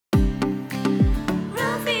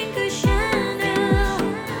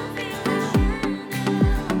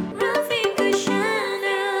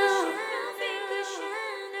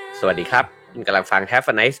สวัสดีครับคุณกำลังฟัง Have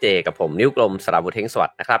a nice day กับผมนิ้วกลมสราวุธเฮงสวัส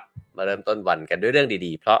ดิ์นะครับมาเริ่มต้นวันกันด้วยเรื่อง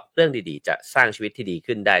ดีๆเพราะเรื่องดีๆจะสร้างชีวิตที่ดี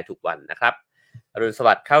ขึ้นได้ทุกวันนะครับอรุณส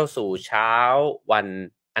วัสดิ์เข้าสู่เช้าวัน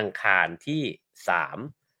อังคารที่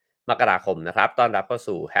3มกราคมนะครับต้อนรับเข้า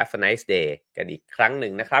สู่ Have a nice day กันอีกครั้งหนึ่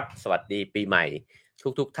งนะครับสวัสดีปีใหม่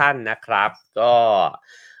ทุกท่านนะครับก็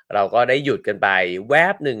เราก็ได้หยุดกันไปแว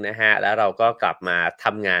บหนึ่งนะฮะแล้วเราก็กลับมาท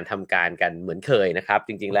ำงานทำการกันเหมือนเคยนะครับจ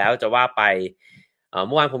ริงๆแล้วจะว่าไปเ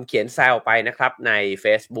มื่อวานผมเขียนแซวไปนะครับใน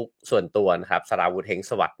Facebook ส่วนตัวนะครับสราวุธเฮง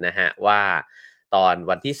สวัสดิ์นะฮะว่าตอน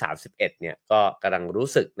วันที่31เนี่ยก็กำลังรู้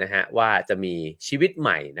สึกนะฮะว่าจะมีชีวิตให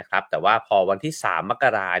ม่นะครับแต่ว่าพอวันที่3มก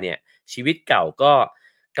ราเนี่ยชีวิตเก่าก็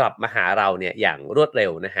กลับมาหาเราเนี่ยอย่างรวดเร็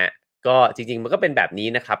วนะฮะก็จริงๆมันก็เป็นแบบนี้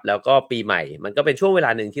นะครับแล้วก็ปีใหม่มันก็เป็นช่วงเวล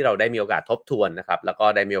าหนึ่งที่เราได้มีโอกาสทบทวนนะครับแล้วก็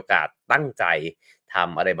ได้มีโอกาสตั้งใจท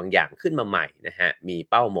ำอะไรบางอย่างขึ้นมาใหม่นะฮะมี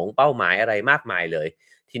เป้าหมายอะไรมากมายเลย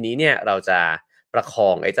ทีนี้เนี่ยเราจะประคอ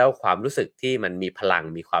งไอ้เจ้าความรู้สึกที่มันมีพลัง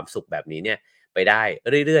มีความสุขแบบนี้เนี่ยไปได้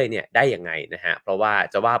เรื่อยๆเนี่ยได้ยังไงนะฮะเพราะว่า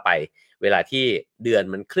จะว่าไปเวลาที่เดือน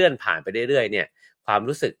มันเคลื่อนผ่านไปเรื่อยๆเนี่ยความ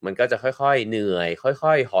รู้สึกมันก็จะค่อยๆเหนื่อย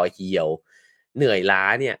ค่อยๆห่อเหี่ยวเหนื่อยล้า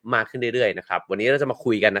เนี่ยมากขึ้นเรื่อยๆนะครับวันนี้เราจะมา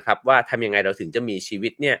คุยกันนะครับว่าทำยังไงเราถึงจะมีชีวิ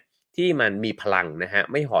ตเนี่ยที่มันมีพลังนะฮะ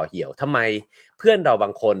ไม่ห่อเหี่ยวทำไมเพื่อนเราบา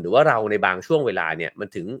งคนหรือว่าเราในบางช่วงเวลาเนี่ยมัน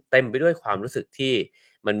ถึงเต็มไปด้วยความรู้สึกที่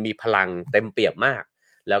มันมีพลังเต็มเปี่ยมมาก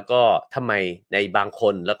แล้วก็ทำไมในบางค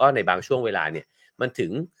นแล้วก็ในบางช่วงเวลาเนี่ยมันถึ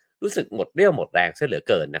งรู้สึกหมดเรี่ยวหมดแรงเสียเหลือ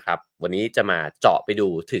เกินนะครับวันนี้จะมาเจาะไปดู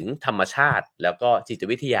ถึงธรรมชาติแล้วก็จิต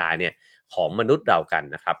วิทยาเนี่ยของมนุษย์เรากัน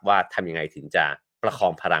นะครับว่าทำยังไงถึงจะประคอ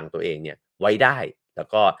งพลังตัวเองเนี่ยไว้ได้แล้ว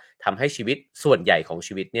ก็ทำให้ชีวิตส่วนใหญ่ของ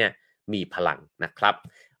ชีวิตเนี่ยมีพลังนะครับ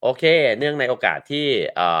โอเคเนื่องในโอกาสที่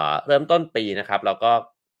เริ่มต้นปีนะครับเราก็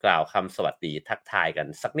กล่าวคำสวัสดีทักทายกัน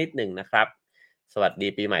สักนิดหนึ่งนะครับสวัสดี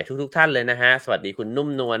ปีใหม่ทุกท่านเลยนะฮะสวัสดีคุณนุ่ม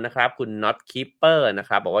นวลนะครับคุณ Not Keeper นะค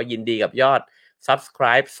รับบอกว่ายินดีกับยอด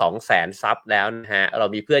Subscribe 200,000ซับแล้วนะฮะเรา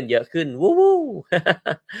มีเพื่อนเยอะขึ้นวู้วู้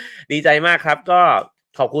ดีใจมากครับก็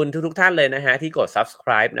ขอบคุณทุกท่านเลยนะฮะที่กด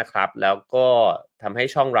Subscribe นะครับแล้วก็ทำให้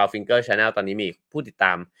ช่อง Raw Finger Channel ตอนนี้มีผู้ติดต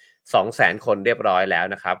าม 200,000 คนเรียบร้อยแล้ว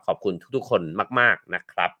นะครับขอบคุณทุกคนมากๆนะ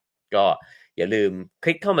ครับก็อย่าลืมค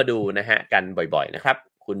ลิกเข้ามาดูนะฮะกันบ่อยๆนะครับ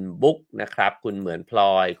คุณบุ๊กนะครับคุณเหมือนพล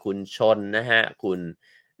อยคุณชนนะฮะคุณ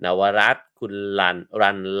นวรัตน์คุณ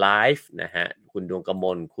รันไลฟ์นะฮะคุณดวงกม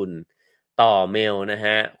ลคุณต่อเมลนะฮ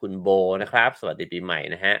ะคุณโบนะครับสวัสดีปีใหม่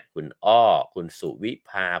นะฮะคุณอ้อคุณสุวิ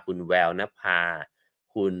ภาคุณแววนภา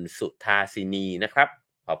คุณสุธาสินีนะครับ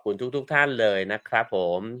ขอบคุณทุกท่านเลยนะครับผ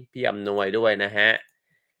มพี่อำนวยด้วยนะฮะ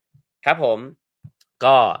ครับผม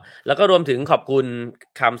ก็แล้วก็รวมถึงขอบคุณ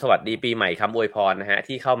คำสวัสดีปีใหม่คำอวยพรนะฮะ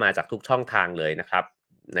ที่เข้ามาจากทุกช่องทางเลยนะครับ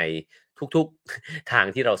ในทุกๆทาง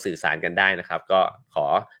ที่เราสื่อสารกันได้นะครับก็ขอ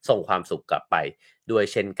ส่งความสุขกลับไปด้วย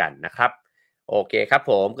เช่นกันนะครับโอเคครับ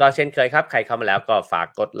ผมก็เช่นเคยครับใครเข้ามาแล้วก็ฝาก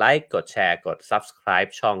กดไลค์กดแชร์กด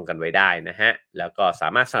Subscribe ช่องกันไว้ได้นะฮะแล้วก็สา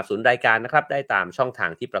มารถสนับสนุนรายการนะครับได้ตามช่องทา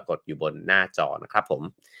งที่ปรากฏอยู่บนหน้าจอนะครับผ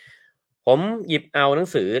มหยิบเอาหนัง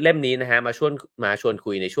สือเล่มนี้นะฮะมาชวน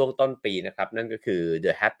คุยในช่วงต้นปีนะครับนั่นก็คือ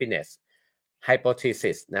The Happiness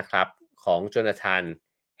Hypothesis นะครับของโจนาธาน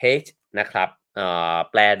เฮจนะครับ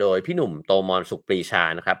แปลโดยพี่หนุ่มโตมรสุขปรีชา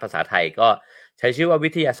นะครับภาษาไทยก็ใช้ชื่อว่าวิ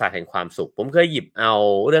ทยาศาสตร์แห่งความสุขผมเคยหยิบเอา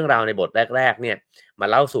เรื่องราวในบทแรกๆเนี่ยมา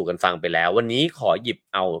เล่าสู่กันฟังไปแล้ววันนี้ขอหยิบ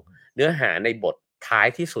เอาเนื้อหาในบทท้าย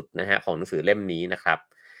ที่สุดนะฮะของหนังสือเล่มนี้นะครับ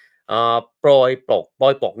โปรย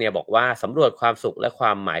ปกเนี่ยบอกว่าสำรวจความสุขและคว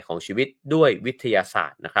ามหมายของชีวิตด้วยวิทยาศา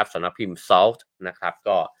สตร์นะครับสำนักพิมพ์ SALT นะครับ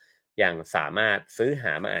ก็ยังสามารถซื้อห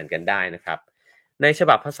ามาอ่านกันได้นะครับในฉ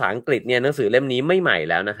บับภาษาอังกฤษเนี่ยหนังสือเล่มนี้ไม่ใหม่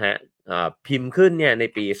แล้วนะฮะพิมพ์ขึ้นเนี่ยใน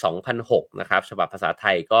ปี2006นะครับฉบับภาษาไท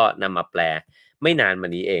ยก็นำมาแปลไม่นานมา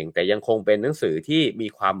นี้เองแต่ยังคงเป็นหนังสือที่มี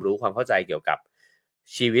ความรู้ความเข้าใจเกี่ยวกับ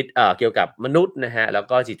ชีวิตเกี่ยวกับมนุษย์นะฮะแล้ว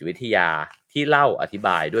ก็จิตวิทยาที่เล่าอธิบ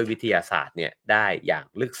ายด้วยวิทยาศาสตร์เนี่ยได้อย่าง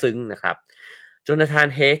ลึกซึ้งนะครับโจนาธาน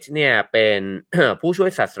เฮจเนี่ยเป็น ผู้ช่วย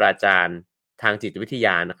ศาสตราจารย์ทางจิตวิทย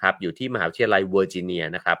านะครับอยู่ที่มหาวิทยาลัยเวอร์จิเนีย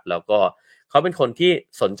นะครับแล้วก็เขาเป็นคนที่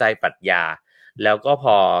สนใจปรัชญาแล้วก็พ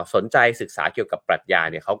อสนใจศึกษาเกี่ยวกับปรัชญา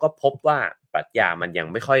เนี่ยเขาก็พบว่าปรัชญามันยัง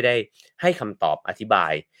ไม่ค่อยได้ให้คำตอบอธิบา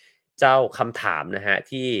ยเจ้าคำถามนะฮะ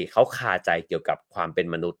ที่เขาคาใจเกี่ยวกับความเป็น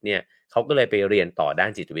มนุษย์เนี่ยเขาก็เลยไปเรียนต่อด้า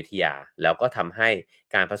นจิตวิทยาแล้วก็ทำให้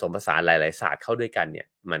การผสมผสานหลายๆศาสตร์เข้าด้วยกันเนี่ย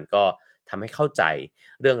มันก็ทำให้เข้าใจ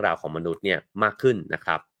เรื่องราวของมนุษย์เนี่ยมากขึ้นนะค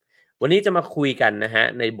รับวันนี้จะมาคุยกันนะฮะ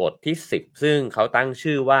ในบทที่10ซึ่งเขาตั้ง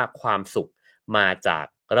ชื่อว่าความสุขมาจาก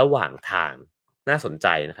ระหว่างทางน่าสนใจ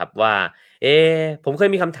นะครับว่าผมเคย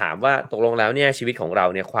มีคำถามว่าตกลงแล้วเนี่ยชีวิตของเรา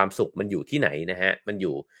เนี่ยความสุขมันอยู่ที่ไหนนะฮะมันอ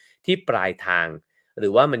ยู่ที่ปลายทางหรื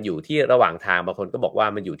อว่ามันอยู่ที่ระหว่างทางบางคนก็บอกว่า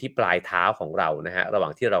มันอยู่ที่ปลายเท้าของเรานะฮะระหว่า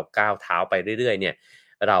งที่เราก้าวเท้าไปเรื่อยๆเนี่ย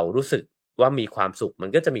เรารู้สึกว่ามีความสุขมัน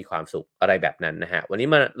ก็จะมีความสุขอะไรแบบนั้นนะฮะวันนี้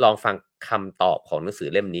มาลองฟังคำตอบของหนังสือ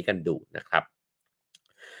เล่มนี้กันดูนะครับ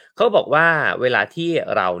เขาบอกว่าเวลาที่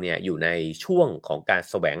เราเนี่ยอยู่ในช่วงของการ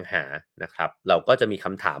แสวงหานะครับเราก็จะมีค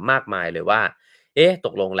ำถามมากมายเลยว่าเอ๊ะต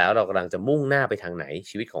กลงแล้วเรากำลังจะมุ่งหน้าไปทางไหน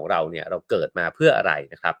ชีวิตของเราเนี่ยเราเกิดมาเพื่ออะไร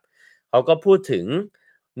นะครับเขาก็พูดถึง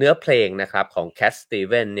เนื้อเพลงนะครับของ Cat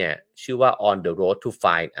Stevens เนี่ยชื่อว่า On the Road to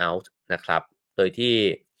Find Out นะครับโดยที่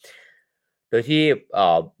โดยที่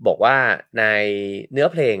บอกว่าในเนื้อ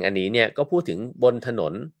เพลงอันนี้เนี่ยก็พูดถึงบนถน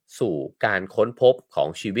นสู่การค้นพบของ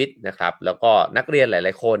ชีวิตนะครับแล้วก็นักเรียนหล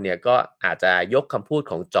ายๆคนเนี่ยก็อาจจะยกคำพูด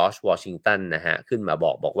ของจอร์จวอชิงตันนะฮะขึ้นมาบ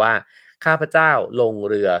อกว่าข้าพเจ้าลง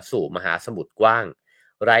เรือสู่มหาสมุทรกว้าง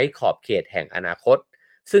ไร้ขอบเขตแห่งอนาคต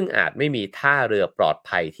ซึ่งอาจไม่มีท่าเรือปลอด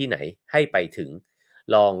ภัยที่ไหนให้ไปถึง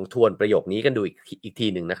ลองทวนประโยคนี้กันดูอีกที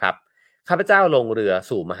หนึ่งนะครับข้าพเจ้าลงเรือ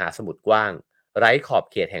สู่มหาสมุทรกว้างไร้ขอบ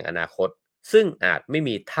เขตแห่งอนาคตซึ่งอาจไม่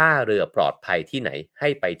มีท่าเรือปลอดภัยที่ไหนให้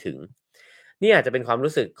ไปถึงนี่อาจจะเป็นความ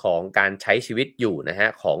รู้สึกของการใช้ชีวิตอยู่นะฮะ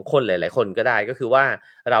ของคนหลายๆคนก็ได้ก็คือว่า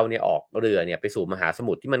เราเนี่ยออกเรือเนี่ยไปสู่มหาส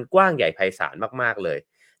มุทรที่มันกว้างใหญ่ไพศาลมากๆเลย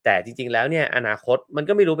แต่จริงๆแล้วเนี่ยอนาคตมัน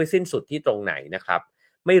ก็ไม่รู้ไปสิ้นสุดที่ตรงไหนนะครับ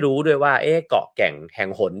ไม่รู้ด้วยว่าเกาะแก่งแห่ง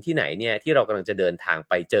หนที่ไหนเนี่ยที่เรากำลังจะเดินทาง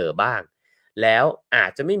ไปเจอบ้างแล้วอา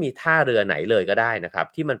จจะไม่มีท่าเรือไหนเลยก็ได้นะครับ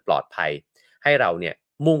ที่มันปลอดภัยให้เราเนี่ย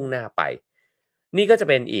มุ่งหน้าไปนี่ก็จะ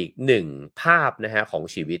เป็นอีกหนึ่งภาพนะฮะของ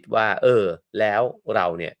ชีวิตว่าแล้วเรา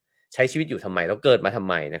เนี่ยใช้ชีวิตอยู่ทำไมเราเกิดมาทำ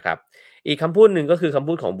ไมนะครับอีกคำพูดหนึ่งก็คือคำ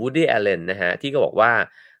พูดของ Woody Allen นะฮะที่ก็บอกว่า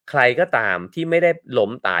ใครก็ตามที่ไม่ได้ล้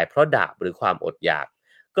มตายเพราะดาบหรือความอดอยาก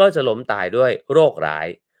ก็จะล้มตายด้วยโรคร้าย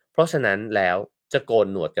เพราะฉะนั้นแล้วจะโกน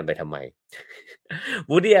หนวดกันไปทำไม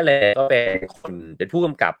Woody Allen ก็เป็นผู้ก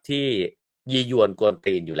ำกับที่ยียวนกวน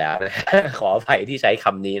ตีนอยู่แล้วนะ ขออภัยที่ใช้ค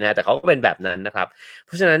ำนี้นะแต่เขาก็เป็นแบบนั้นนะครับเพ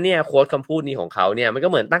ราะฉะนั้นเนี่ยโค้ดคำพูดนี้ของเขาเนี่ยมันก็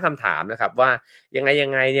เหมือนตั้งคำถามนะครับว่ายังไ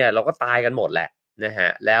งเนี่ยเราก็ตายกันหมดแหละนะฮะ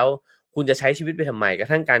แล้วคุณจะใช้ชีวิตไปทำไมกระ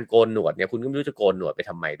ทั่งการโกนหนวดเนี่ยคุณก็ไม่รู้จะโกนหนวดไป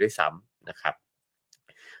ทำไมด้วยซ้ำนะครับ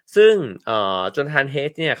ซึ่งโจนาธานเฮ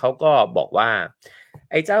ดเนี่ยเขาก็บอกว่า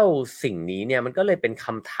ไอ้เจ้าสิ่งนี้เนี่ยมันก็เลยเป็นค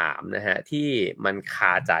ำถามนะฮะที่มันค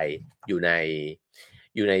าใจอยู่ใน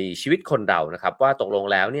อยู่ในชีวิตคนเรานะครับว่าตกลง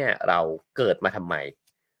แล้วเนี่ยเราเกิดมาทำไม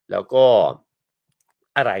แล้วก็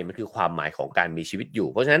อะไรมันคือความหมายของการมีชีวิตอยู่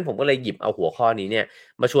เพราะฉะนั้นผมก็เลยหยิบเอาหัวข้อนี้เนี่ย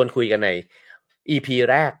มาชวนคุยกันใน EP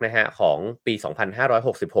แรกนะฮะของปี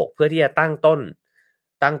2566เพื่อที่จะตั้ง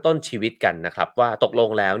ต้นชีวิตกันนะครับว่าตกลง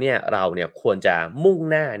แล้วเนี่ยเราเนี่ยควรจะมุ่ง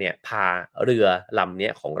หน้าเนี่ยพาเรือลำเนี้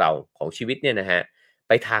ยของเราของชีวิตเนี่ยนะฮะไ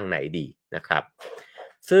ปทางไหนดีนะครับ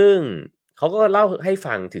ซึ่งเขาก็เล่าให้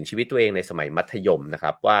ฟังถึงชีวิตตัวเองในสมัยมัธยมนะค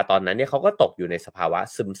รับว่าตอนนั้นเนี่ยเขาก็ตกอยู่ในสภาวะ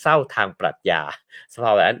ซึมเศร้าทางปรัชญาสภ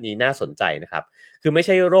าวะนี้น่าสนใจนะครับคือไม่ใ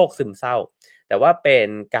ช่โรคซึมเศร้าแต่ว่าเป็น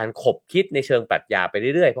การขบคิดในเชิงปรัชญาไป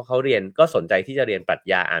เรื่อยๆเพราะเขาเรียนก็สนใจที่จะเรียนปรัช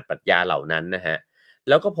ญาอ่านปรัชญาเหล่านั้นนะฮะ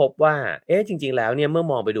แล้วก็พบว่าจริงๆแล้วเนี่ยเมื่อ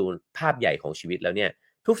มองไปดูภาพใหญ่ของชีวิตแล้วเนี่ย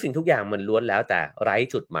ทุกสิ่งทุกอย่างมันล้วนแล้วแต่ไร้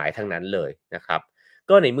จุดหมายทั้งนั้นเลยนะครับ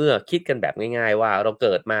ก็ในเมื่อคิดกันแบบง่ายๆว่าเราเ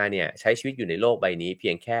กิดมาเนี่ยใช้ชีวิตอยู่ในโลกใบนี้เ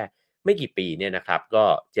พียงแค่ไม่กี่ปีเนี่ยนะครับก็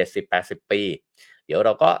70-80ปีเดี๋ยวเร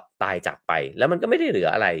าก็ตายจากไปแล้วมันก็ไม่ได้เหลือ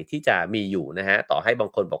อะไรที่จะมีอยู่นะฮะต่อให้บาง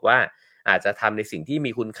คนบอกว่าอาจจะทำในสิ่งที่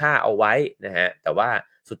มีคุณค่าเอาไว้นะฮะแต่ว่า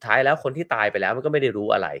สุดท้ายแล้วคนที่ตายไปแล้วมันก็ไม่ได้รู้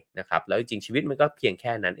อะไรนะครับแล้วจริงๆชีวิตมันก็เพียงแ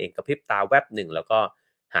ค่นั้นเองกระพริบตาแวบหนึ่งแล้วก็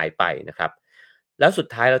หายไปนะครับแล้วสุด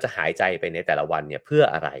ท้ายเราจะหายใจไปในแต่ละวันเนี่ยเพื่อ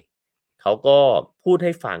อะไรเขาก็พูดใ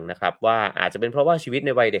ห้ฟังนะครับว่าอาจจะเป็นเพราะว่าชีวิตใน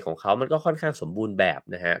วัยเด็กของเขามันก็ค่อนข้างสมบูรณ์แบบ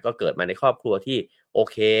นะฮะก็เกิดมาในครอบครัวที่โอ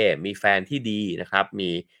เคมีแฟนที่ดีนะครับมี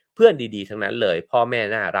เพื่อนดีๆทั้งนั้นเลยพ่อแม่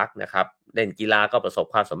น่ารักนะครับเล่นกีฬาก็ประสบ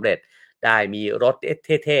ความสำเร็จได้มีรถ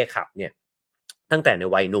เท่ๆขับเนี่ยตั้งแต่ใน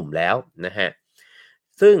วัยหนุ่มแล้วนะฮะ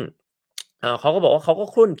ซึ่งเขาก็บอกว่าเขาก็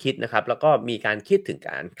ครุ่นคิดนะครับแล้วก็มีการคิดถึงก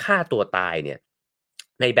ารฆ่าตัวตายเนี่ย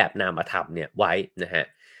ในแบบนามธรรมเนี่ยไว้นะฮะ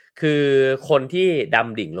คือคนที่ด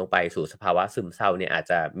ำดิ่งลงไปสู่สภาวะซึมเศร้าเนี่ยอาจ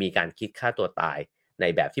จะมีการคิดฆ่าตัวตายใน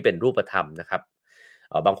แบบที่เป็นรูปธรรมนะครับ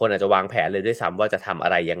บางคนอาจจะวางแผนเลยด้วยซ้ำว่าจะทำอะ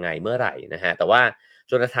ไรยังไงเมื่อไหร่นะฮะแต่ว่าโ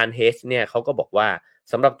จนาธานเฮสเนี่ยเขาก็บอกว่า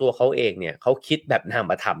สำหรับตัวเขาเองเนี่ยเขาคิดแบบนา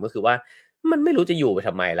มธรรมก็คือว่ามันไม่รู้จะอยู่ไปท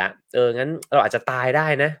ำไมละงั้นเราอาจจะตายได้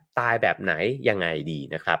นะตายแบบไหนยังไงดี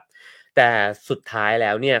นะครับ แต่สุดท้ายแ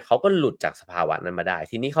ล้วเนี่ยเขาก็หลุดจากสภาวะนั้นมาได้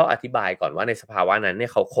ทีนี้เขาอธิบายก่อนว่าในสภาวะนั้นเนี่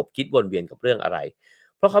ยเขาขบคิดวนเวียนกับเรื่องอะไร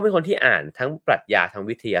เพราะเขาเป็นคนที่อ่านทั้งปรัชญาทั้ง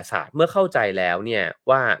วิทยาศาสตร์เมื่อเข้าใจแล้วเนี่ย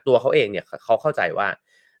ว่าตัวเขาเองเนี่ยเขาเข้าใจว่า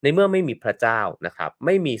ในเมื่อไม่มีพระเจ้านะครับไ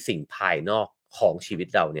ม่มีสิ่งภายนอกของชีวิต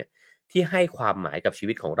เราเนี่ยที่ให้ความหมายกับชี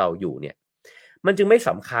วิตของเราอยู่เนี่ยมันจึงไม่ส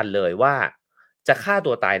ำคัญเลยว่าจะฆ่า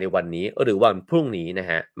ตัวตายในวันนี้หรือวันพรุ่งนี้นะ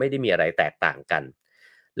ฮะไม่ได้มีอะไรแตกต่างกัน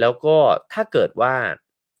แล้วก็ถ้าเกิดว่า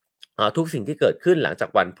ทุกสิ่งที่เกิดขึ้นหลังจาก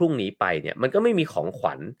วันพรุ่งนี้ไปเนี่ยมันก็ไม่มีของข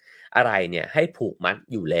วัญอะไรเนี่ยให้ผูกมัด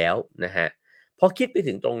อยู่แล้วนะครับพอคิดไป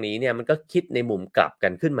ถึงตรงนี้เนี่ยมันก็คิดในมุมกลับกั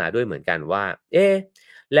นขึ้นมาด้วยเหมือนกันว่าเอ๊ะ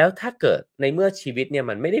แล้วถ้าเกิดในเมื่อชีวิตเนี่ย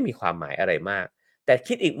มันไม่ได้มีความหมายอะไรมากแต่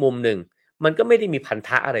คิดอีกมุมหนึ่งมันก็ไม่ได้มีพันธ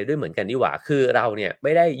ะอะไรด้วยเหมือนกันนี่หว่าคือเราเนี่ยไ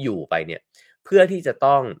ม่ได้อยู่ไปเนี่ยเพื่อที่จะ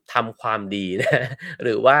ต้องทำความดีนะห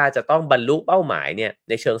รือว่าจะต้องบรรลุเป้าหมายเนี่ย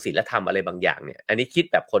ในเชิงศีลธรรมอะไรบางอย่างเนี่ยอันนี้คิด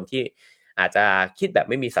แบบคนที่อาจจะคิดแบบ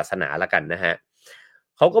ไม่มีศาสนาละกันนะฮะ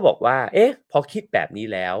เขาก็บอกว่าเอ๊ะพอคิดแบบนี้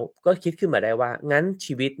แล้วก็คิดขึ้นมาได้ว่างั้น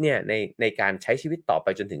ชีวิตเนี่ยในการใช้ชีวิตต่อไป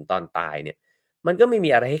จนถึงตอนตายเนี่ยมันก็ไม่มี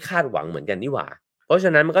อะไรให้คาดหวังเหมือนกันนี่หว่าเพราะฉ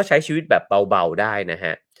ะนั้นมันก็ใช้ชีวิตแบบเบาๆได้นะฮ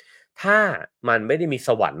ะถ้ามันไม่ได้มีส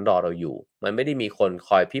วรรค์รอเราอยู่มันไม่ได้มีคนค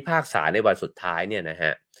อยพิพากษาในวันสุดท้ายเนี่ยนะฮ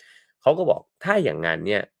ะเขาก็บอกถ้าอย่างงั้น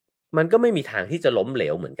เนี่ยมันก็ไม่มีทางที่จะล้มเหล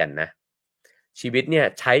วเหมือนกันนะชีวิตเนี่ย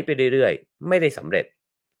ใช้ไปเรื่อยๆไม่ได้สำเร็จ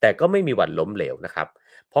แต่ก็ไม่มีวันล้มเหลวนะครับ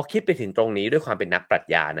พอคิดไปถึงตรงนี้ด้วยความเป็นนักปรัช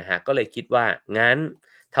ญานะฮะก็เลยคิดว่างั้น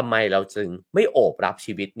ทำไมเราจึงไม่โอบรับ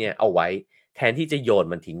ชีวิตเนี่ยเอาไว้แทนที่จะโยน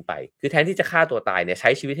มันทิ้งไปคือแทนที่จะฆ่าตัวตายเนี่ยใช้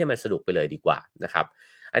ชีวิตให้มันสนุกไปเลยดีกว่านะครับ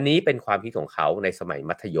อันนี้เป็นความคิดของเขาในสมัย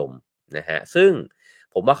มัธยมนะฮะซึ่ง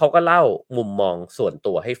ผมว่าเขาก็เล่ามุมมองส่วน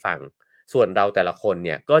ตัวให้ฟังส่วนเราแต่ละคนเ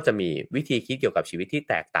นี่ยก็จะมีวิธีคิดเกี่ยวกับชีวิตที่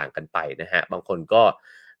แตกต่างกันไปนะฮะบางคนก็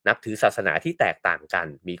นับถือศาสนาที่แตกต่างกัน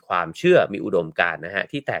มีความเชื่อมีอุดมการณ์นะฮะ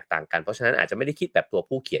ที่แตกต่างกันเพราะฉะนั้นอาจจะไม่ได้คิดแบบตัว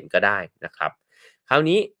ผู้เขียนก็ได้นะครับคราว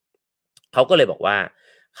นี้เขาก็เลยบอกว่า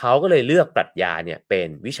เขาก็เลยเลือกปรัชญาเนี่ยเป็น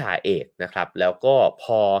วิชาเอกนะครับแล้วก็พ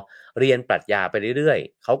อเรียนปรัชญาไปเรื่อย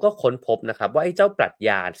ๆเขาก็ค้นพบนะครับว่าไอ้เจ้าปรัชญ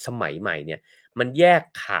าสมัยใหม่เนี่ยมันแยก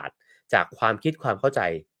ขาดจากความคิดความเข้าใจ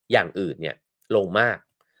อย่างอื่นเนี่ยลงมาก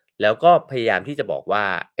แล้วก็พยายามที่จะบอกว่า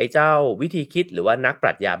ไอ้เจ้าวิธีคิดหรือว่านักป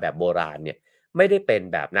รัชญาแบบโบราณเนี่ยไม่ได้เป็น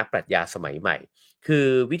แบบนักปรัชญาสมัยใหม่คือ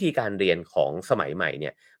วิธีการเรียนของสมัยใหม่เนี่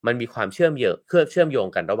ยมันมีความเชื่อมโยง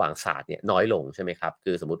กันระหว่างศาสตร์เนี่ยน้อยลงใช่ไหมครับ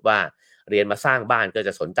คือสมมุติว่าเรียนมาสร้างบ้านก็จ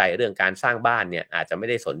ะสนใจเรื่องการสร้างบ้านเนี่ยอาจจะไม่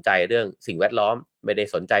ได้สนใจเรื่องสิ่งแวดล้อมไม่ได้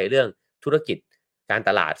สนใจเรื่องธุรกิจการต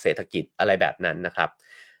ลาดเศรษฐกิจอะไรแบบนั้นนะครับ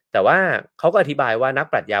แต่ว่าเขาก็อธิบายว่านัก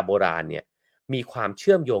ปรัชญาโบราณเนี่ยมีความเ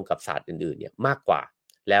ชื่อมโยงกับศาสตร์อื่นๆเนี่ยมากกว่า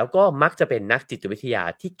แล้วก็มักจะเป็นนักจิตวิทยา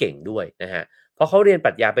ที่เก่งด้วยนะฮะพอเขาเรียนป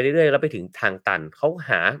รัชญาไปเรื่อยๆแล้วไปถึงทางตันเขา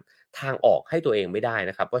หาทางออกให้ตัวเองไม่ได้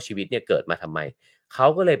นะครับว่าชีวิตเนี่ยเกิดมาทำไมเขา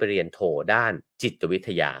ก็เลยไปเรียนโทด้านจิตวิท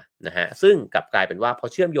ยานะฮะซึ่งกลับกลายเป็นว่าพอ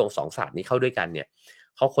เชื่อมโยง2ศาสตร์นี้เข้าด้วยกันเนี่ย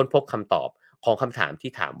เขาค้นพบคำตอบของคำถาม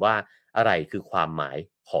ที่ถามว่าอะไรคือความหมาย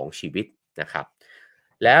ของชีวิตนะครับ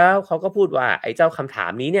แล้วเขาก็พูดว่าไอ้เจ้าคำถา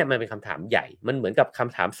มนี้เนี่ยมันเป็นคำถามใหญ่มันเหมือนกับค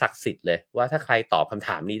ำถามศักดิ์สิทธิ์เลยว่าถ้าใครตอบคำถ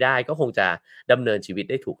ามนี้ได้ก็คงจะดำเนินชีวิต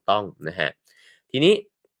ได้ถูกต้องนะฮะทีนี้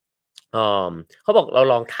เอ่อเขาบอกเรา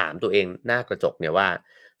ลองถามตัวเองหน้ากระจกเนี่ยว่า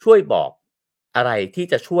ช่วยบอกอะไรที่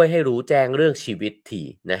จะช่วยให้รู้แจ้งเรื่องชีวิตที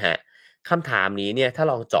นะฮะคำถามนี้เนี่ยถ้า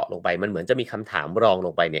ลองเจาะลงไปมันเหมือนจะมีคำถามรองล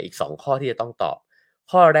งไปเนี่ยอีก2ข้อที่จะต้องตอบ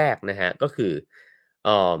ข้อแรกนะฮะก็คือ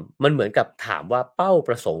มันเหมือนกับถามว่าเป้าป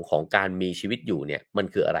ระสงค์ของการมีชีวิตอยู่เนี่ยมัน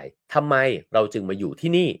คืออะไรทำไมเราจึงมาอยู่ที่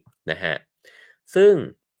นี่นะฮะซึ่ง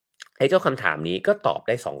ไอ้เจ้าคำถามนี้ก็ตอบไ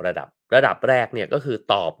ด้2ระดับระดับแรกเนี่ยก็คือ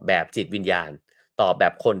ตอบแบบจิตวิญญาณตอบแบ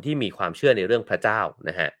บคนที่มีความเชื่อในเรื่องพระเจ้า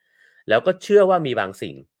นะฮะแล้วก็เชื่อว่ามีบาง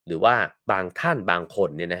สิ่งหรือว่าบางท่านบางคน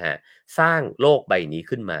เนี่ยนะฮะสร้างโลกใบนี้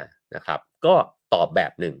ขึ้นมานะครับก็ตอบแบ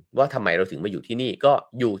บหนึ่งว่าทำไมเราถึงมาอยู่ที่นี่ก็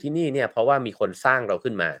อยู่ที่นี่เนี่ยเพราะว่ามีคนสร้างเรา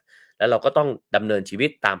ขึ้นมา แล้วเราก็ต้องดำเนินชีวิต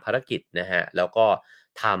ตามภารกิจนะฮะแล้วก็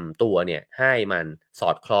ทำตัวเนี่ยให้มันสอ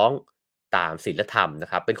ดคล้องตามศีลธรรมนะ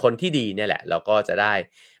ครับเป็นคนที่ดีเนี่ยแหละเราก็จะได้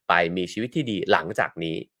ไปมีชีวิตที่ดีหลังจาก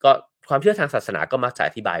นี้ก็ความเชื่อทางศาสนาก็มักจะอ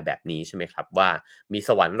ธิบายแบบนี้ใช่ไหมครับว่ามีส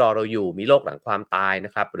วรรค์รอเราอยู่มีโลกหลังความตายน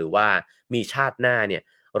ะครับหรือว่ามีชาติหน้าเนี่ย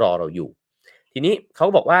รอเราอยู่ทีนี้เขา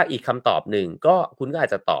บอกว่าอีกคำตอบหนึ่งก็คุณก็อา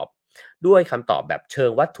จจะตอบด้วยคำตอบแบบเชิ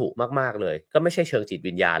งวัตถุมากๆเลยก็ไม่ใช่เชิงจิต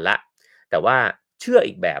วิญญาณละ แต่ว่าเชื่อ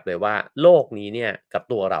อีกแบบเลยว่าโลกนี้เนี่ยกับ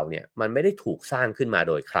ตัวเราเนี่ยมันไม่ได้ถูกสร้างขึ้นมา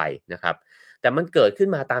โดยใครนะครับแต่มันเกิดขึ้น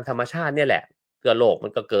มาตามธรรมชาติเนี่ยแหละเกิดโลกมั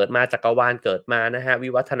นก็เกิดมาจักรวาลเกิดมานะฮะวิ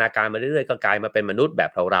วัฒนาการมาเรื่อยๆก็กลายมาเป็นมนุษย์แบ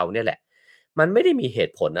บเราๆเนี่ยแหละมันไม่ได้มีเห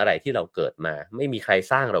ตุผลอะไรที่เราเกิดมาไม่มีใคร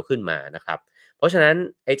สร้างเราขึ้นมานะครับเพราะฉะนั้น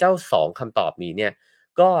ไอ้เจ้า2คำตอบนี้เนี่ย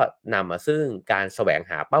ก็นำมาซึ่งการแสวง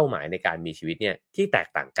หาเป้าหมายในการมีชีวิตเนี่ยที่แตก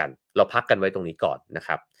ต่างกันเราพักกันไว้ตรงนี้ก่อนนะค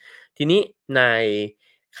รับ ทีนี้ใน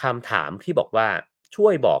คำถามที่บอกว่าช่ว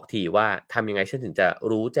ยบอกทีว่าทำยังไงฉันถึงจะ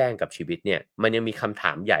รู้แจ้งกับชีวิตเนี่ยมันยังมีคำถ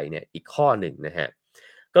ามใหญ่เนี่ยอีกข้อหนึ่งนะฮะ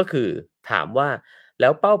ก็คือถามว่าแล้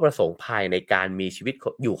วเป้าประสงค์ภายในการมีชีวิต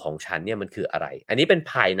อยู่ของฉันเนี่ยมันคืออะไรอันนี้เป็น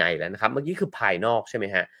ภายในแล้วนะครับเมื่อกี้คือภายนอกใช่ไหม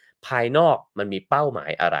ฮะภายนอกมันมีเป้าหมา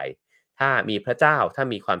ยอะไรถ้ามีพระเจ้าถ้า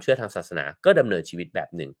มีความเชื่อทางศาสนาก็ดำเนินชีวิตแบบ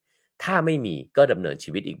หนึ่งถ้าไม่มีก็ดำเนิน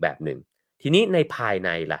ชีวิตอีกแบบหนึ่งทีนี้ในภายใน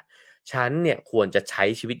ล่ะ ฉันเนี่ยควรจะใช้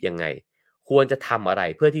ชีวิตยังไงควรจะทำอะไร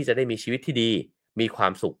เพื่อที่จะได้มีชีวิตที่ดีมีควา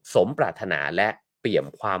มสุขสมปรารถนาและเปี่ยม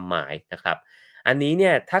ความหมายนะครับอันนี้เนี่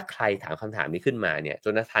ยถ้าใครถามคำถามนี้ขึ้นมาเนี่ยโจ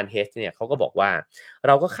นาธานเฮสเนี่ยเขาก็บอกว่าเ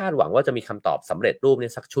ราก็คาดหวังว่าจะมีคำตอบสำเร็จรูปเนี่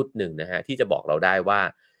ยสักชุดหนึ่งนะฮะที่จะบอกเราได้ว่า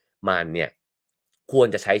มันเนี่ยควร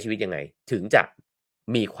จะใช้ชีวิตยังไงถึงจะ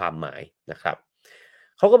มีความหมายนะครับ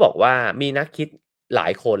เขาก็บอกว่ามีนักคิดหลา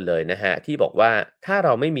ยคนเลยนะฮะที่บอกว่าถ้าเร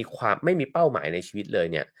าไม่มีเป้าหมายในชีวิตเลย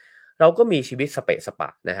เนี่ยเราก็มีชีวิตสเปะสปะ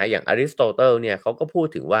นะฮะอย่างอริสโตเติลเนี่ยเขาก็พูด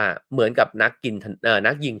ถึงว่าเหมือนกับนัก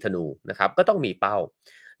ยิงธนูนะครับก็ต้องมีเป้า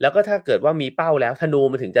แล้วก็ถ้าเกิดว่ามีเป้าแล้วธนู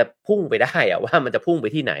มันถึงจะพุ่งไปได้อะว่ามันจะพุ่งไป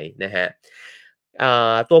ที่ไหนนะฮะ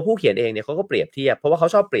ตัวผู้เขียนเองเนี่ยเขาก็เปรียบเทียบเพราะว่าเขา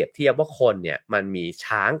ชอบเปรียบเทียบว่าคนเนี่ยมันมี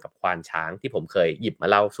ช้างกับควานช้างที่ผมเคยหยิบมา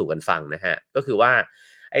เล่าสู่กันฟังนะฮะก็คือว่า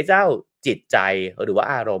ไอ้เจ้าจิตใจหรือว่า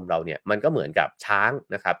อารมณ์เราเนี่ยมันก็เหมือนกับช้าง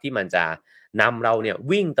นะครับที่มันจะนำเราเนี่ย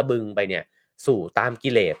วิ่งตะบึงไปเนี่ยสู่ตาม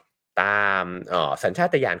กิเลสตามสัญชา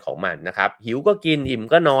ตญาณของมันนะครับหิวก็กินอิ่ม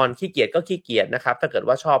ก็นอนขี้เกียจก็ขี้เกียจนะครับถ้าเกิด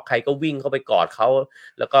ว่าชอบใครก็วิ่งเข้าไปกอดเขา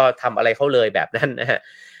แล้วก็ทำอะไรเขาเลยแบบนั้นนะฮะ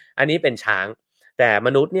อันนี้เป็นช้าง แต่ม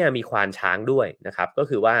นุษย์เนี่ยมีควานช้างด้วยนะครับก็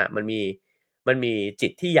คือว่ามันมีจิ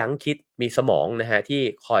ตที่ยั้งคิดมีสมองนะฮะที่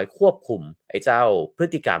คอยควบคุมไอ้เจ้าพฤ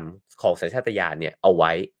ติกรรมของสัญชาตญาณเนี่ยเอาไ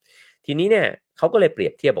ว้ทีนี้เนี่ยเขาก็เลยเปรี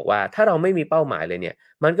ยบเทียบบอกว่าถ้าเราไม่มีเป้าหมายเลยเนี่ย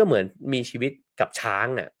มันก็เหมือนมีชีวิตกับช้าง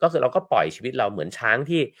อ่ะก็คือเราก็ปล่อยชีวิตเราเหมือนช้าง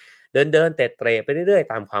ที่เดินเตะเตร่ไปเรื่อย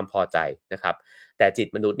ๆตามความพอใจนะครับแต่จิต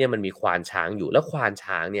มนุษย์เนี่ยมันมีควานช้างอยู่แล้วควาน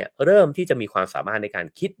ช้างเนี่ยเริ่มที่จะมีความสามารถในการ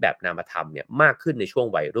คิดแบบนามธรรมเนี่ยมากขึ้นในช่วง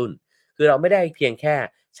วัยรุ่น คือเราไม่ได้เพียงแค่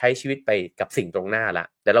ใช้ชีวิตไปกับสิ่งตรงหน้าละ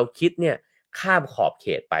แต่เราคิดเนี่ยข้ามขอบเข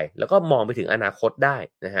ตไปแล้วก็มองไปถึงอนาคตได้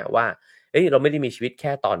นะฮะว่าเฮ้ยเราไม่ได้มีชีวิตแ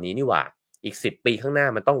ค่ตอนนี้นี่หว่าอีก10 ปีข้างหน้า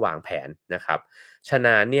มันต้องวางแผนนะครับฉะ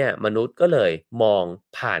นั้นเนี่ยมนุษย์ก็เลยมอง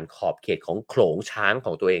ผ่านขอบเขตของโขลงช้างข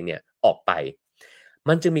องตัวเองเนี่ยออกไป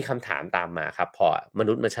มันจึงมีคำถามตามมาครับพอม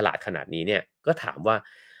นุษย์มันฉลาดขนาดนี้เนี่ยก็ถามว่า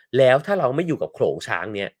แล้วถ้าเราไม่อยู่กับโขลงช้าง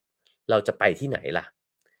เนี่ยเราจะไปที่ไหนล่ะ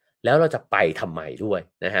แล้วเราจะไปทำไมด้วย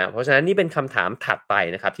นะฮะเพราะฉะนั้นนี่เป็นคำถามถัดไป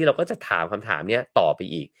นะครับที่เราก็จะถามคำถามเนี้ยต่อไป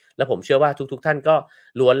อีกแล้วผมเชื่อว่าทุกๆท่านก็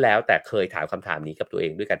ล้วนแล้วแต่เคยถามคำถามนี้กับตัวเอ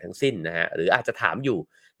งด้วยกันทั้งสิ้นนะฮะหรืออาจจะถามอยู่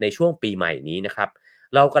ในช่วงปีใหม่นี้นะครับ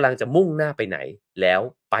เรากำลังจะมุ่งหน้าไปไหนแล้ว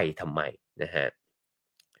ไปทำไมนะฮะ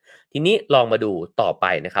ทีนี้ลองมาดูต่อไป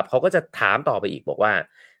นะครับเขาก็จะถามต่อไปอีกบอกว่า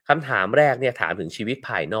คำถามแรกเนี่ยถามถึงชีวิตภ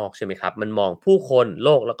ายนอกใช่ไหมครับมันมองผู้คนโล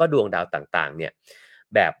กแล้วก็ดวงดาวต่างๆเนี่ย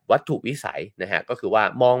แบบวัตถุวิสัยนะฮะก็คือว่า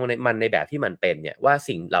มองในแบบที่มันเป็นเนี่ยว่า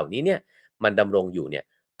สิ่งเหล่านี้เนี่ยมันดำรงอยู่เนี่ย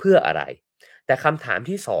เพื่ออะไรแต่คำถาม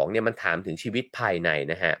ที่2เนี่ยมันถามถึงชีวิตภายใน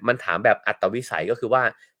นะฮะมันถามแบบอัตวิสัยก็คือว่า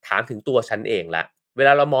ถามถึงตัวฉันเองละเวล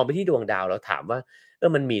าเรามองไปที่ดวงดาวเราถามว่า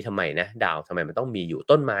มันมีทำไมนะดาวทำไมมันต้องมีอยู่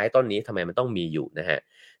ต้นไม้ต้นนี้ทำไมมันต้องมีอยู่นะฮะ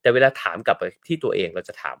แต่เวลาถามกลับไปที่ตัวเองเราจ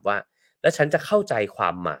ะถามว่าแล้วฉันจะเข้าใจควา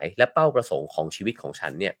มหมายและเป้าประสงค์ของชีวิตของฉั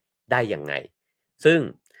นเนี่ยได้ยังไงซึ่ง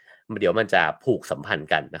เดี๋ยวมันจะผูกสัมพันธ์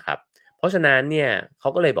กันนะครับเพราะฉะนั้นเนี่ยเขา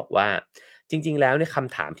ก็เลยบอกว่าจริงๆแล้วเนี่ยค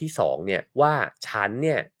ำถามที่2เนี่ยว่าฉันเ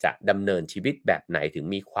นี่ยจะดำเนินชีวิตแบบไหนถึง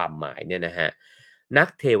มีความหมายเนี่ยนะฮะนัก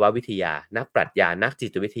เทววิทยานักปรัชญานักจิ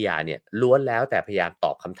ตวิทยาเนี่ยล้วนแล้วแต่พยายามต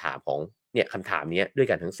อบคำถามของเนี่ยคำถามนี้ด้วย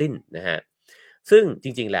กันทั้งสิ้นนะฮะ ซึ่งจ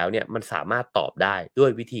ริงๆแล้วเนี่ยมันสามารถตอบได้ด้ว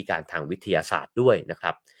ยวิธีการทางวิทยาศาสตร์ด้วยนะค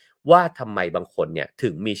รับว่าทำไมบางคนเนี่ยถึ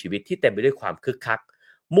งมีชีวิตที่เต็มไปด้วยความคึกคัก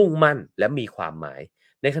มุ่งมั่นและมีความหมาย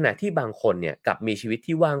ในขณะที่บางคนเนี่ยกลับมีชีวิต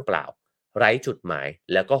ที่ว่างเปล่าไร้จุดหมาย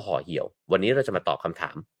แล้วก็ห่อเหี่ยววันนี้เราจะมาตอบคำถ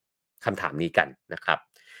ามนี้กันนะครับ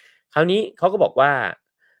คราวนี้เขาก็บอกว่า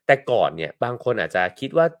แต่ก่อนเนี่ยบางคนอาจจะคิด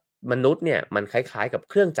ว่ามนุษย์เนี่ยมันคล้ายๆกับ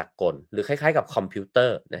เครื่องจักรกลหรือคล้ายๆกับคอมพิวเตอ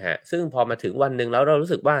ร์นะฮะซึ่งพอมาถึงวันหนึ่งแล้วเรา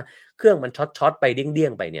รู้สึกว่าเครื่องมันช็อตๆไปเดี้ย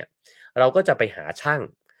งๆไปเนี่ยเราก็จะไปหาช่าง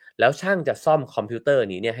แล้วช่างจะซ่อมคอมพิวเตอร์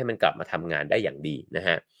นี้เนี่ยให้มันกลับมาทำงานได้อย่างดีนะฮ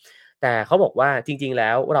ะแต่เขาบอกว่าจริงๆแ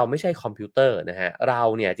ล้วเราไม่ใช่คอมพิวเตอร์นะฮะเรา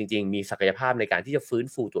เนี่ยจริงๆมีศักยภาพในการที่จะฟื้น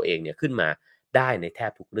ฟูตัวเองเนี่ยขึ้นมาได้ในแท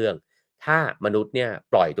บทุกเรื่องถ้ามนุษย์เนี่ย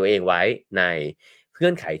ปล่อยตัวเองไว้ในเ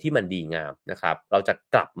งื่อนไขที่มันดีงามนะครับเราจะ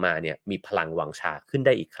กลับมาเนี่ยมีพลังวังชาขึ้นไ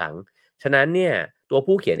ด้อีกครั้ง ฉะนั้นเนี่ยตัว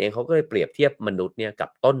ผู้เขียนเองเขาก็เลยเปรียบเทียบมนุษย์เนี่ยกับ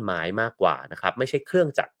ต้นไม้มากกว่านะครับไม่ใช่เครื่อง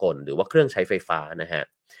จักรกลหรือว่าเครื่องใช้ไฟฟ้านะฮะ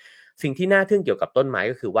สิ่งที่น่าทึ่งเกี่ยวกับต้นไม้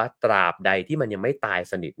ก็คือว่าตราบใดที่มันยังไม่ตาย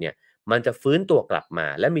สนิทเนี่ยมันจะฟื้นตัวกลับมา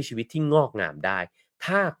และมีชีวิตที่งอกงามได้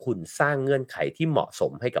ถ้าคุณสร้างเงื่อนไขที่เหมาะส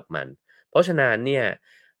มให้กับมันเพราะฉะนั้นเนี่ย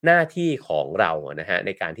หน้าที่ของเรานะฮะใน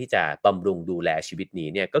การที่จะบำรุงดูแลชีวิตนี้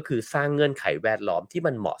เนี่ยก็คือสร้างเงื่อนไขแวดล้อมที่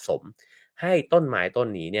มันเหมาะสมให้ต้นไม้ต้น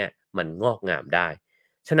นี้เนี่ยมันงอกงามได้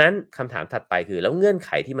ฉะนั้นคำถามถัดไปคือแล้วเงื่อนไ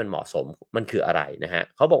ขที่มันเหมาะสมมันคืออะไรนะฮะ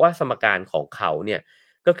เขาบอกว่าสมการของเขาเนี่ย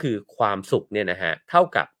ก็คือความสุขเนี่ยนะฮะเท่า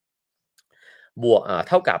กับ บวก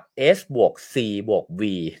เท่ากับ s บวก c บวก v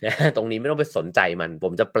นะตรงนี้ไม่ต้องไปสนใจมันผ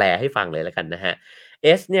มจะแปลให้ฟังเลยแล้วกันนะฮะ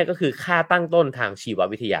s เนี่ยก็คือค่าตั้งต้นทางชีว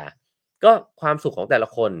วิทยาก็ความสุขของแต่ละ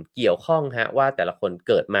คนเกี่ยวข้องฮะว่าแต่ละคน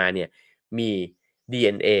เกิดมาเนี่ยมี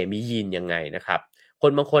DNA มียีนยังไงนะครับค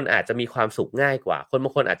นบางคนอาจจะมีความสุขง่ายกว่าคนบา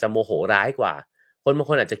งคนอาจจะโมโหร้ายกว่าคนบาง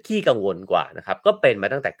คนอาจจะขี้กังวลกว่านะครับก็เป็นมา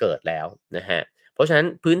ตั้งแต่เกิดแล้วนะฮะเพราะฉะนั้น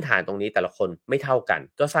พื้นฐานตรงนี้แต่ละคนไม่เท่ากัน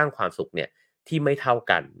ก็สร้างความสุขเนี่ยที่ไม่เท่า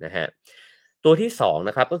กันนะฮะตัวที่2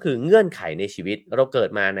นะครับก็คือเงื่อนไขในชีวิตเราเกิด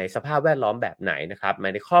มาในสภาพแวดล้อมแบบไหนนะครับมา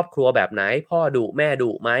ในครอบครัวแบบไหนพ่อดุแม่ดุ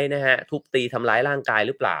ไหมนะฮะทุบตีทำร้ายร่างกายห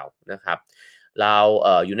รือเปล่านะครับเรา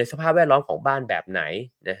อยู่ในสภาพแวดล้อมของบ้านแบบไหน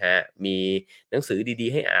นะฮะมีหนังสือดี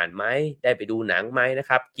ๆให้อ่านไหมได้ไปดูหนังไหมนะ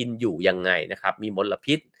ครับกินอยู่ยังไงนะครับมีมล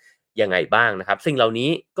พิษยังไงบ้างนะครับสิ่งเหล่านี้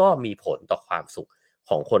ก็มีผลต่อความสุข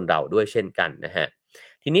ของคนเราด้วยเช่นกันนะฮะ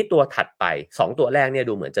ทีนี้ตัวถัดไป2ตัวแรกเนี่ย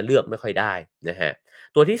ดูเหมือนจะเลือกไม่ค่อยได้นะฮะ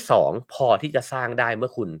ตัวที่2พอที่จะสร้างได้เมื่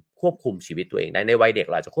อคุณควบคุมชีวิตตัวเองได้ในวัยเด็กเ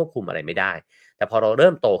ราอาจจะควบคุมอะไรไม่ได้แต่พอเราเริ่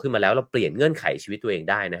มโตขึ้นมาแล้วเราเปลี่ยนเงื่อนไขชีวิตตัวเอง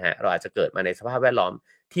ได้นะฮะเราอาจจะเกิดมาในสภาพแวดล้อม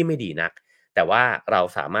ที่ไม่ดีนักแต่ว่าเรา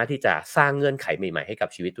สามารถที่จะสร้างเงื่อนไขใหม่ๆให้กับ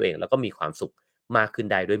ชีวิตตัวเองแล้วก็มีความสุขมากขึ้น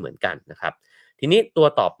ได้ด้วยเหมือนกันนะครับทีนี้ตัว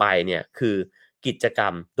ต่อไปเนี่ยคือกิจกรร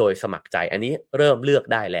มโดยสมัครใจอันนี้เริ่มเลือก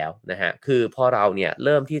ได้แล้วนะฮะคือพอเราเนี่ยเ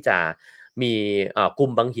ริ่มที่จะมีกุ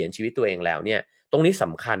มบังเหียนชีวิตตัวเองแล้วเนี่ยตรงนี้ส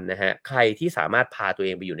ำคัญนะฮะใครที่สามารถพาตัวเอ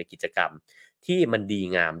งไปอยู่ในกิจกรรมที่มันดี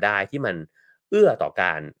งามได้ที่มันเอื้อต่อก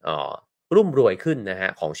ารรุ่มรวยขึ้นนะฮะ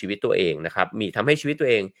ของชีวิตตัวเองนะครับมีทำให้ชีวิตตัว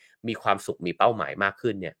เองมีความสุขมีเป้าหมายมาก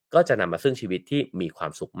ขึ้นเนี่ยก็จะนำมาซึ่งชีวิตที่มีควา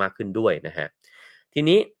มสุขมากขึ้นด้วยนะฮะที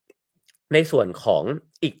นี้ในส่วนของ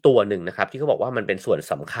อีกตัวหนึ่งนะครับที่เขาบอกว่ามันเป็นส่วน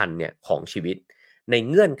สำคัญเนี่ยของชีวิตใน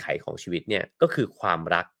เงื่อนไขของชีวิตเนี่ยก็คือความ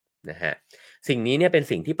รักนะฮะสิ่งนี้เนี่ยเป็น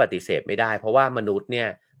สิ่งที่ปฏิเสธไม่ได้เพราะว่ามนุษย์เนี่ย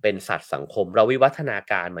เป็นสัตว์สังคมเราวิวัฒนา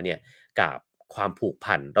การมาเนี่ยกับความผูก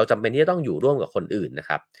พันเราจำเป็นที่จะต้องอยู่ร่วมกับคนอื่นนะ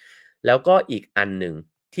ครับแล้วก็อีกอันหนึ่ง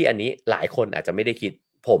ที่อันนี้หลายคนอาจจะไม่ได้คิด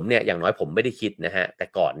ผมเนี่ยอย่างน้อยผมไม่ได้คิดนะฮะแต่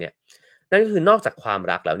ก่อนเนี่ยนั่นก็คือนอกจากความ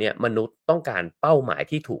รักแล้วเนี่ยมนุษย์ต้องการเป้าหมาย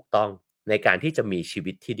ที่ถูกต้องในการที่จะมีชี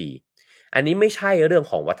วิตที่ดีอันนี้ไม่ใช่เรื่อง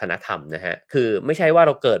ของวัฒนธรรมนะฮะคือไม่ใช่ว่าเ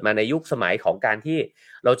ราเกิดมาในยุคสมัยของการที่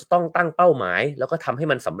เราจะต้องตั้งเป้าหมายแล้วก็ทำให้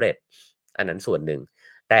มันสำเร็จอันนั้นส่วนหนึ่ง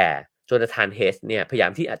แต่โจนาธานเฮสเนี่ยพยายา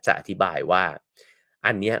มที่จะอธิบายว่า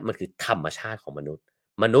อันเนี้ยมันคือธรรมชาติของมนุษย์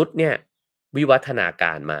มนุษย์เนี่ยวิวัฒนาก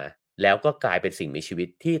ารมาแล้วก็กลายเป็นสิ่งมีชีวิต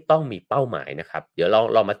ที่ต้องมีเป้าหมายนะครับเดี๋ยว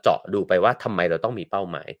เรามาเจาะดูไปว่าทำไมเราต้องมีเป้า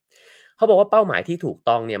หมายเขาบอกว่าเป้าหมายที่ถูก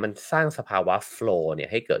ต้องเนี่ยมันสร้างสภาวะโฟลว์เนี่ย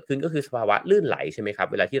ให้เกิดขึ้นก็คือสภาวะลื่นไหลใช่ไหมครับ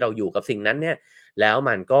เวลาที่เราอยู่กับสิ่งนั้นเนี่ยแล้ว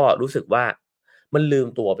มันก็รู้สึกว่ามันลืม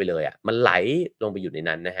ตัวไปเลยอะมันไหลลงไปอยู่ใน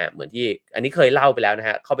นั้นนะฮะเหมือนที่อันนี้เคยเล่าไปแล้วนะ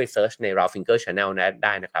ฮะเข้าไปเซิร์ชใน Ralph Finger Channel นะไ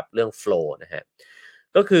ด้นะครับเรื่องโฟลว์นะฮะ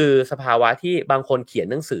ก็คือสภาวะที่บางคนเขียน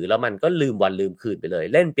หนังสือแล้วมันก็ลืมวันลืมคืนไปเลย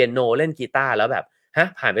เล่นเปียโนเล่นกีตาร์แล้วแบบฮะ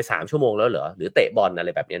ผ่านไป3ชั่วโมงแล้วเหรอหรือเตะบอลอะไร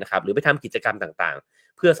แบบนี้นะครับหรือไปทำกิจกรรมต่าง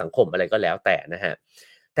ๆเพื่อสังคมอะไรก็แล้วแต่นะฮะ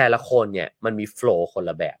แต่ละคนเนี่ยมันมีโฟลว์คนล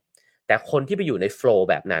ะแบบแต่คนที่ไปอยู่ในโฟลว์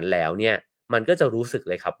แบบนั้นแล้วเนี่ยมันก็จะรู้สึก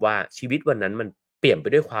เลยครับว่าชีวิตวันนั้นมันเปลี่ยนไป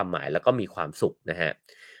ด้วยความหมายแล้วก็มีความสุขนะฮะ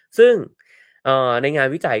ซึ่งในงาน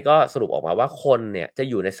วิจัยก็สรุปออกมาว่าคนเนี่ยจะ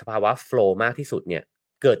อยู่ในสภาวะโฟลว์มากที่สุดเนี่ย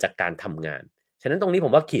เกิดจากการทำงานฉะนั้นตรงนี้ผ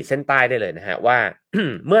มว่าขีดเส้นใต้ได้เลยนะฮะว่า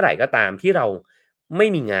เมื่อไหร่ก็ตามที่เราไม่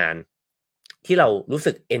มีงานที่เรารู้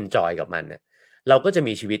สึกเอนจอยกับมันเนี่ยเราก็จะ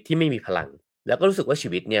มีชีวิตที่ไม่มีพลังแล้วก็รู้สึกว่าชี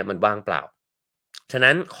วิตเนี่ยมันว่างเปล่าฉะ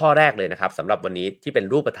นั้นข้อแรกเลยนะครับสำหรับวันนี้ที่เป็น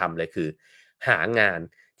รูปธรรมเลยคือหางาน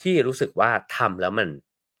ที่รู้สึกว่าทำแล้วมัน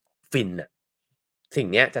ฟินน่ะสิ่ง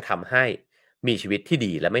เนี้ยจะทำให้มีชีวิตที่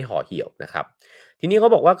ดีและไม่ห่อเหี่ยวนะครับทีนี้เขา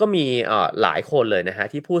บอกว่าก็มีหลายคนเลยนะฮะ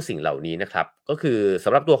ที่พูดสิ่งเหล่านี้นะครับก็คือส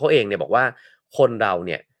ำหรับตัวเขาเองเนี่ยบอกว่าคนเราเ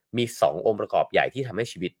นี่ยมี2องค์ประกอบใหญ่ที่ทำให้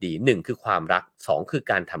ชีวิตดี1คือความรัก2คือ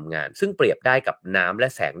การทำงานซึ่งเปรียบได้กับน้ำและ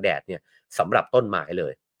แสงแดดเนี่ยสำหรับต้นไม้เล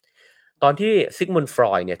ยตอนที่ซิกมุนด์ฟร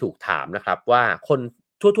อยด์เนี่ยถูกถามนะครับว่าคน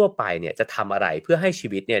ทั่วๆไปเนี่ยจะทำอะไรเพื่อให้ชี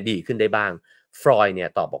วิตเนี่ยดีขึ้นได้บ้างฟรอยด์เนี่ย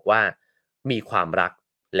ตอบบอกว่ามีความรัก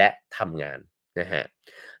และทำงานนะฮะ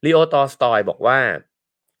ลีโอตอลสตอยบอกว่า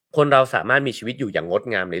คนเราสามารถมีชีวิตอยู่อย่างงด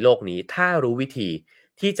งามในโลกนี้ถ้ารู้วิธี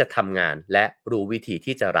ที่จะทำงานและรู้วิธี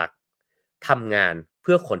ที่จะรักทำงานเ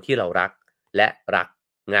พื่อคนที่เรารักและรัก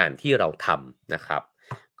งานที่เราทำนะครับ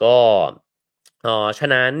ก็ฉะ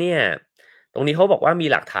นั้นเนี่ยตรงนี้เขาบอกว่ามี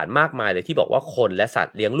หลักฐานมากมายเลยที่บอกว่าคนและสัต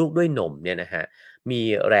ว์เลี้ยงลูกด้วยนมเนี่ยนะฮะมี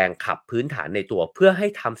แรงขับพื้นฐานในตัวเพื่อให้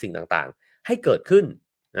ทำสิ่งต่างๆให้เกิดขึ้น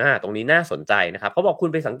ตรงนี้น่าสนใจนะครับเขาบอกคุณ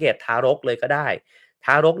ไปสังเกตทารกเลยก็ได้ท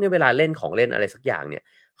ารกเนี่ยเวลาเล่นของเล่นอะไรสักอย่างเนี่ย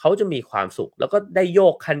เขาจะมีความสุขแล้วก็ได้โย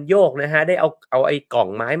กคันโยกนะฮะได้เอาไอ้กล่อง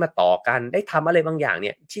ไม้มาต่อกันได้ทำอะไรบางอย่างเ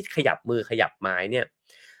นี่ยที่ขยับมือขยับไม้เนี่ย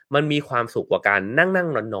มันมีความสุขกว่าการนั่ง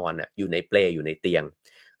นอนๆอยู่ในเปลอยู่ในเตียง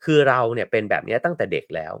คือเราเนี่ยเป็นแบบนี้ตั้งแต่เด็ก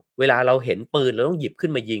แล้วเวลาเราเห็นปืนเราต้องหยิบขึ้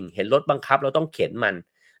นมายิงเห็นรถบังคับเราต้องเข็นมัน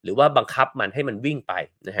หรือว่าบังคับมันให้มันวิ่งไป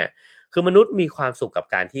นะฮะคือมนุษย์มีความสุขกับ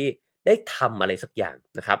การที่ได้ทำอะไรสักอย่าง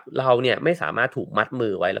นะครับเราเนี่ยไม่สามารถถูกมัดมื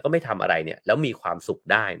อไว้แล้วก็ไม่ทำอะไรเนี่ยแล้วมีความสุข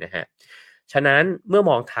ได้นะฮะฉะนั้นเมื่อ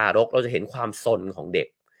มองทารกเราจะเห็นความซนของเด็ก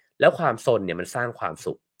แล้วความซนเนี่ยมันสร้างความ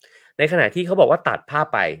สุขในขณะที่เขาบอกว่าตัดภาพ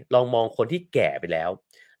ไปลองมองคนที่แก่ไปแล้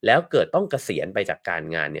วเกิดต้องเกษียณไปจากการ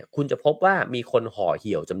งานเนี่ยคุณจะพบว่ามีคนห่อเ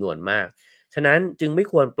หี่ยวจำนวนมากฉะนั้นจึงไม่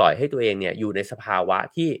ควรปล่อยให้ตัวเองเนี่ยอยู่ในสภาวะ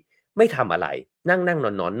ที่ไม่ทำอะไรนั่งน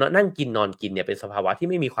อนนั่งกินนอนกินเนี่ยเป็นสภาวะที่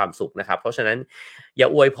ไม่มีความสุขนะครับเพราะฉะนั้นอย่า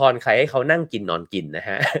อวยพรใครให้เขานั่งกินนอนกินนะฮ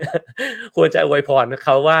ะ ควรจะอวยพรเข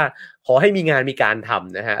าว่าขอให้มีงานมีการท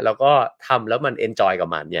ำนะฮะแล้วก็ทำแล้วมันเอนจอยกับ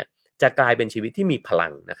มันเนี่ยจะกลายเป็นชีวิตที่มีพลั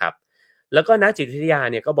งนะครับแล้วก็นักจิตวิทยา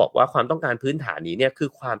เนี่ยก็บอกว่าความต้องการพื้นฐานนี้เนี่ยคือ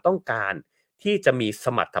ความต้องการที่จะมีส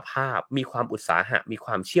มรรถภาพมีความอุตสาหะมีค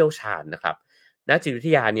วามเชี่ยวชาญนะครับนักจิตวิท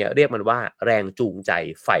ยาเนี่ยเรียกมันว่าแรงจูงใจ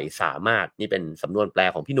ใฝ่สามารถนี่เป็นสำนวนแปล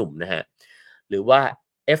ของพี่หนุ่มนะฮะหรือว่า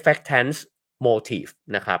effectance motive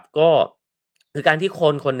นะครับก็คือการที่ค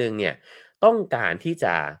นคนหนึ่งเนี่ยต้องการที่จ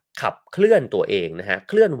ะขับเคลื่อนตัวเองนะฮะ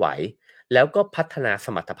เคลื่อนไหวแล้วก็พัฒนาส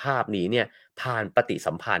มรรถภาพนี้เนี่ยผ่านปฏิ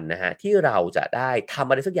สัมพันธ์นะฮะที่เราจะได้ทำ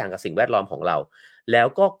อะไรสักอย่างกับสิ่งแวดล้อมของเราแล้ว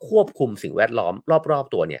ก็ควบคุมสิ่งแวดล้อมรอบ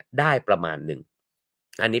ๆตัวเนี่ยได้ประมาณหนึ่ง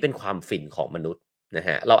อันนี้เป็นความฟินของมนุษย์นะฮ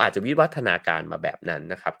ะเราอาจจะวิวัฒนาการมาแบบนั้น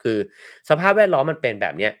นะครับคือสภาพแวดล้อมมันเป็นแบ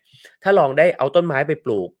บเนี้ยถ้าลองได้เอาต้นไม้ไปป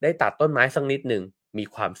ลูกได้ตัดต้นไม้สักนิดหนึ่งมี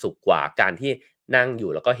ความสุขกว่าการที่นั่งอยู่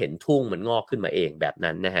แล้วก็เห็นทุ่งมันงอกขึ้นมาเองแบบ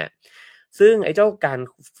นั้นนะฮะซึ่งไอ้เจ้าการ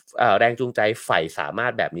แรงจูงใจใฝ่สามาร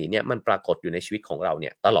ถแบบนี้เนี่ยมันปรากฏอยู่ในชีวิตของเราเนี่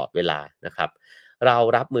ยตลอดเวลานะครับเรา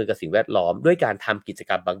รับมือกับสิ่งแวดล้อมด้วยการทำกิจก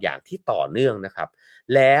รรมบางอย่างที่ต่อเนื่องนะครับ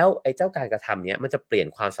แล้วไอ้เจ้าการกระทำเนี้ยมันจะเปลี่ยน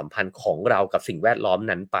ความสัมพันธ์ของเรากับสิ่งแวดล้อม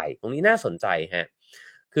นั้นไปตรงนี้น่าสนใจฮะ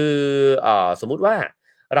คือสมมุติว่า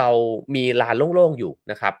เรามีลานโล่งๆอยู่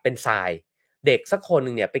นะครับเป็นทรายเด็กสักคนห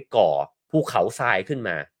นึ่งเนี่ยไปก่อภูเขาทรายขึ้นม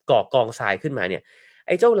าก่อกองทรายขึ้นมาเนี่ยไ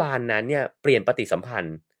อ้เจ้าลานนั้นเนี่ยเปลี่ยนปฏิสัมพัน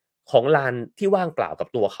ธ์ของลานที่ว่างเปล่ากับ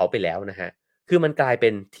ตัวเขาไปแล้วนะฮะคือมันกลายเป็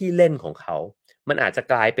นที่เล่นของเขามันอาจจะ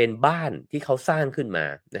กลายเป็นบ้านที่เขาสร้างขึ้นมา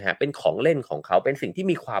นะฮะเป็นของเล่นของเขาเป็นสิ่งที่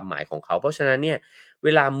มีความหมายของเขาเพราะฉะนั้นเนี่ยเว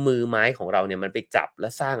ลามือไม้ของเราเนี่ยมันไปจับและ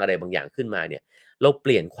สร้างอะไรบางอย่างขึ้นมาเนี่ยเราเป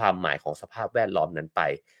ลี่ยนความหมายของสภาพแวดล้อมนั้นไป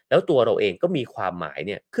แล้วตัวเราเองก็มีความหมายเ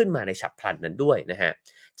นี่ยขึ้นมาในฉับพลันนั้นด้วยนะฮะ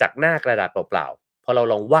จากหน้ากระดาษเปล่าๆพอเรา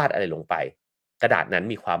ลองวาดอะไรลงไปกระดาษนั้น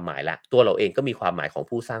มีความหมายละตัวเราเองก็มีความหมายของ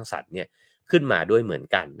ผู้สร้างสรรค์เนี่ยขึ้นมาด้วยเหมือน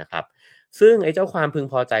กันนะครับซึ่งไอ้เจ้าความพึง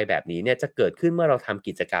พอใจแบบนี้เนี่ยจะเกิดขึ้นเมื่อเราทำ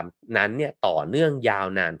กิจกรรมนั้นเนี่ยต่อเนื่องยาว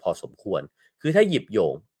นานพอสมควรคือถ้าหยิบโย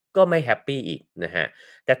งก็ไม่แฮปปีอีกนะฮะ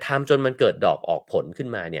แต่ทำจนมันเกิดดอกออกผลขึ้น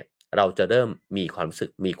มาเนี่ยเราจะเริ่มมีความรู้สึ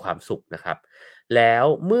กมีความสุขนะครับแล้ว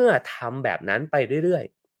เมื่อทำแบบนั้นไปเรื่อย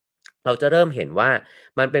ๆเราจะเริ่มเห็นว่า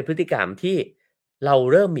มันเป็นพฤติกรรมที่เรา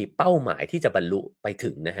เริ่มมีเป้าหมายที่จะบรรลุไปถึ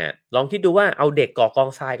งนะฮะลองคิดดูว่าเอาเด็กก่อกอง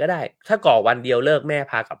ทรายก็ได้ถ้าก่อวันเดียวเลิกแม่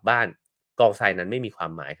พากลับบ้านกองทรายนั้นไม่มีควา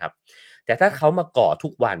มหมายครับแต่ถ้าเขามาก่อทุ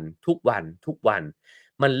กวันทุกวันทุกวัน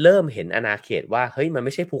มันเริ่มเห็นอาณาเขตว่าเฮ้ยมันไ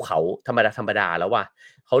ม่ใช่ภูเขาธรรมดาแล้วว่ะ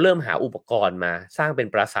เขาเริ่มหาอุปกรณ์มาสร้างเป็น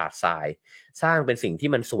ปราสาททรายสร้างเป็นสิ่งที่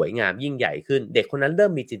มันสวยงามยิ่งใหญ่ขึ้นเด็กคนนั้นเริ่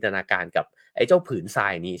มมีจินตนาการกับไอ้เจ้าผืนทรา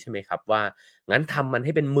ยนี้ใช่ไหมครับว่างั้นทำมันใ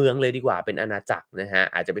ห้เป็นเมืองเลยดีกว่าเป็นอาณาจักรนะฮะ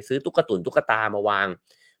อาจจะไปซื้อตุ๊กตามาวาง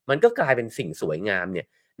มันก็กลายเป็นสิ่งสวยงามเนี่ย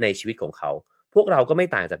ในชีวิตของเขาพวกเราก็ไม่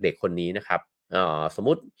ต่างจากเด็กคนนี้นะครับสม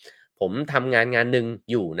มุติผมทำงานหนึ่ง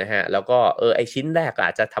อยู่นะฮะแล้วก็ไอชิ้นแรกอ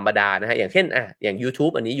าจจะธรรมดานะฮะอย่างเช่นอย่างยูทูบ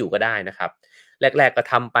อันนี้อยู่ก็ได้นะครับแรกๆก็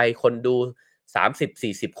ทำไปคนดู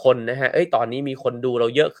30-40คนนะฮะตอนนี้มีคนดูเรา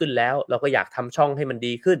เยอะขึ้นแล้วเราก็อยากทำช่องให้มัน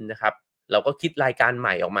ดีขึ้นนะครับเราก็คิดรายการให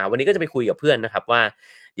ม่ออกมาวันนี้ก็จะไปคุยกับเพื่อนนะครับว่า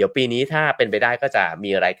เดี๋ยวปีนี้ถ้าเป็นไปได้ก็จะ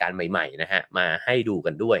มีรายการใหม่ๆนะฮะมาให้ดู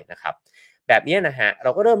กันด้วยนะครับแบบนี้นะฮะเร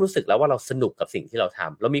าก็เริ่มรู้สึกแล้วว่าเราสนุกกับสิ่งที่เราท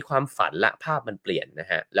ำเรามีความฝันละภาพมันเปลี่ยนนะ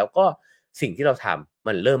ฮะแล้วก็สิ่งที่เราทำ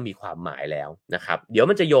มันเริ่มมีความหมายแล้วนะครับเดี๋ยว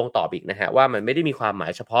มันจะโยงต่ออีกนะฮะว่ามันไม่ได้มีความหมา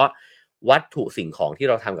ยเฉพาะวัตถุสิ่งของที่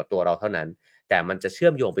เราทำกับตัวเราเท่านั้นแต่มันจะเชื่อ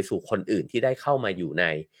มโยงไปสู่คนอื่นที่ได้เข้ามาอยู่ใน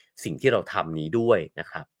สิ่งที่เราทำนี้ด้วยนะ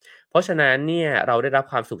ครับเพราะฉะนั้นเนี่ยเราได้รับ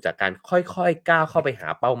ความสุขจากการค่อยๆก้าวเข้าไปหา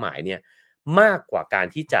เป้าหมายเนี่ยมากกว่าการ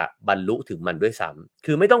ที่จะบรรลุถึงมันด้วยซ้ำ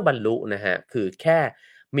คือไม่ต้องบรรลุนะฮะคือแค่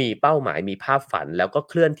มีเป้าหมายมีภาพฝันแล้วก็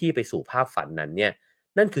เคลื่อนที่ไปสู่ภาพฝันนั้นเนี่ย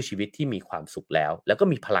นั่นคือชีวิตที่มีความสุขแล้วก็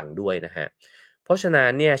มีพลังด้วยนะฮะเพราะฉะนั้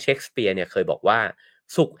นเนี่ยเชคสเปียร์เนี่ยเคยบอกว่า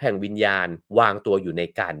สุขแห่งวิญญาณวางตัวอยู่ใน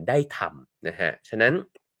การได้ทำนะฮะฉะนั้น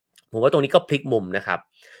ผมว่าตรงนี้ก็พลิกมุมนะครับ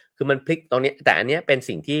คือมันพลิกตรงนี้แต่อันเนี้ยเป็น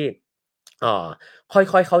สิ่งที่ค่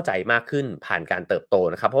อยๆเข้าใจมากขึ้นผ่านการเติบโต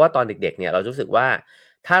นะครับเพราะว่าตอนเด็กๆเนี่ยเรารู้สึกว่า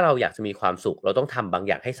ถ้าเราอยากจะมีความสุขเราต้องทำบางอ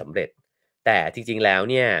ย่างให้สำเร็จแต่จริงๆแล้ว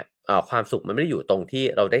เนี่ย ความสุขมันไม่ได้อยู่ตรงที่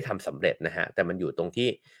เราได้ทำสำเร็จนะฮะแต่มันอยู่ตรงที่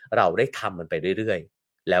เราได้ทำมันไปเรื่อย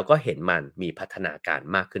ๆแล้วก็เห็นมันมีพัฒนาการ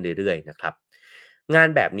มากขึ้นเรื่อยๆนะครับงาน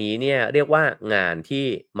แบบนี้เนี่ยเรียกว่างานที่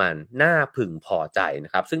มันน่าพึงพอใจน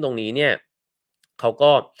ะครับซึ่งตรงนี้เนี่ยเขา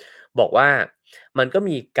ก็บอกว่ามันก็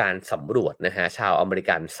มีการสำรวจนะฮะชาวอเมริ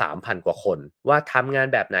กัน 3,000 กว่าคนว่าทำงาน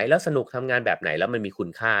แบบไหนแล้วสนุกทำงานแบบไหนแล้วมันมีคุณ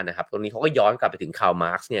ค่านะครับตรงนี้เขาก็ย้อนกลับไปถึงคาร์ลม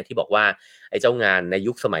าร์กซ์เนี่ยที่บอกว่าไอ้เจ้างานใน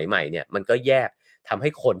ยุคสมัยใหม่เนี่ยมันก็แยกทำให้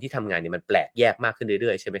คนที่ทำงานเนี่ยมันแปลกแยกมากขึ้นเ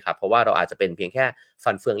รื่อยๆใช่ไหมครับเพราะว่าเราอาจจะเป็นเพียงแค่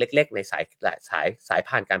ฟันเฟืองเล็กๆในสายพ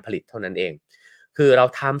านการผลิตเท่านั้นเองคือเรา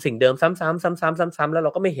ทำสิ่งเดิมซ้ำๆซ้ำๆๆๆแล้วเร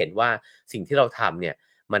าก็ไม่เห็นว่าสิ่งที่เราทำเนี่ย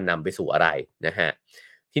มันนำไปสู่อะไรนะฮะ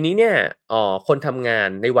ทีนี้เนี่ยคนทำงาน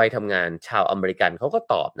ในวัยทำงานชาวอเมริกันเขาก็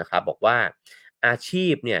ตอบนะครับบอกว่าอาชี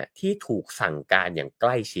พเนี่ยที่ถูกสั่งการอย่างใก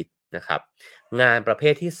ล้ชิดนะครับงานประเภ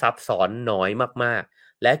ทที่ซับซ้อนน้อยมาก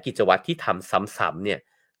ๆและกิจวัตรที่ทำซ้ำๆเนี่ย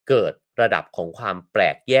เกิดระดับของความแปล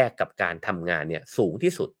กแยกกับการทำงานเนี่ยสูง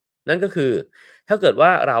ที่สุดนั่นก็คือถ้าเกิดว่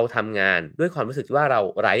าเราทำงานด้วยความรู้สึกว่าเรา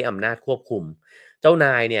ไร้อำนาจควบคุมเจ้าน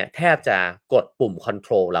ายเนี่ยแทบจะกดปุ่มคอนโท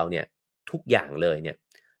รลเราเนี่ยทุกอย่างเลยเนี่ย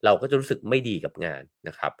เราก็จะรู้สึกไม่ดีกับงานน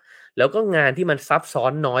ะครับ แล้วก็งานที่มันซับซ้อ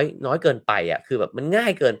นน้อยเกินไปอะคือแบบมันง่า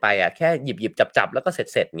ยเกินไปอะแค่หยิบจับแล้วก็เส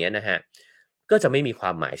ร็จๆอย่างเงี้ยนะครับก็จะไม่มีคว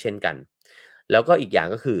ามหมายเช่นกันแล้วก็อีกอย่าง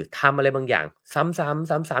ก็คือทำอะไรบางอย่างซ้ำๆ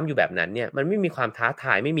ซ้ำๆอยู่แบบนั้นเนี่ยมันไม่มีความท้าท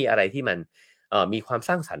ายไม่มีอะไรที่มันมีความส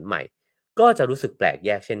ร้างสรรค์ใหม่ก็จะรู้สึกแปลกแย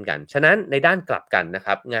กเช่นกันฉะนั้นในด้านกลับกันนะค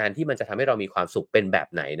รับงานที่มันจะทำให้เรามีความสุขเป็นแบบ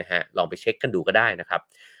ไหนนะฮะลองไปเช็กกันดูก็ได้นะครับ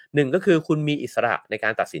หนึ่งก็คือคุณมีอิสระในกา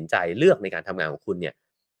รตัดสินใจเลือกในการทำงานของคุณเนี่ย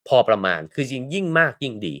พอประมาณคือยิ่งมาก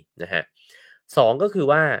ยิ่งดีนะฮะ2ก็คือ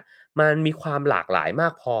ว่ามันมีความหลากหลายมา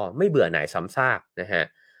กพอไม่เบื่อหน่ายซ้ำซากนะฮะ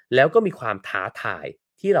แล้วก็มีความท้าทาย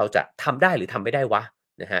ที่เราจะทำได้หรือทำไม่ได้วะ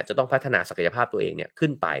นะฮะจะต้องพัฒนาศักยภาพตัวเองเนี่ยขึ้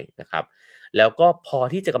นไปนะครับแล้วก็พอ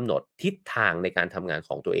ที่จะกำหนดทิศทางในการทำงานข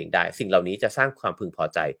องตัวเองได้สิ่งเหล่านี้จะสร้างความพึงพอ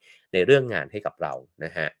ใจในเรื่องงานให้กับเราน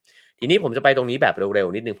ะฮะทีนี้ผมจะไปตรงนี้แบบเร็ว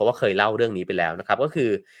ๆนิดนึงเพราะว่าเคยเล่าเรื่องนี้ไปแล้วนะครับก็คือ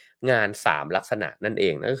งาน3ลักษณะนั่นเอ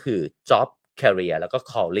งนั่นก็คือ job career แล้วก็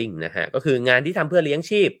calling นะฮะก็คืองานที่ทำเพื่อเลี้ยง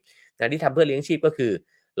ชีพงานที่ทำเพื่อเลี้ยงชีพก็คือ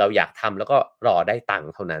เราอยากทำแล้วก็รอได้ตังค์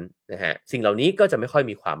เท่านั้นนะฮะสิ่งเหล่านี้ก็จะไม่ค่อย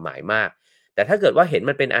มีความหมายมากแต่ถ้าเกิดว่าเห็น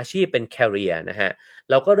มันเป็นอาชีพเป็น career นะฮะ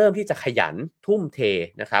เราก็เริ่มที่จะขยันทุ่มเท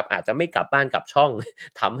นะครับอาจจะไม่กลับบ้านกลับช่อง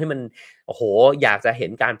ทำให้มันโอ้โหอยากจะเห็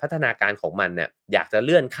นการพัฒนาการของมันเนี่ยอยากจะเ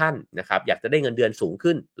ลื่อนขั้นนะครับอยากจะได้เงินเดือนสูง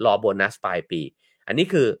ขึ้นรอโบนัสปลายปีอันนี้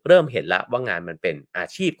คือเริ่มเห็นแล้วว่างานมันเป็นอา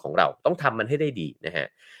ชีพของเราต้องทำมันให้ได้ดีนะฮะ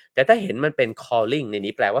แต่ถ้าเห็นมันเป็น calling ใน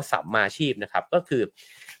นี้แปลว่าสัมมาชีพนะครับก็คือ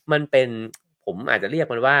มันเป็นผมอาจจะเรียก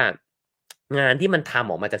มันว่างานที่มันทำ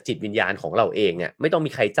ออกมาจากจิตวิญญาณของเราเองเนี่ยไม่ต้อง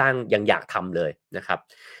มีใครจ้างยังอยากทำเลยนะครับ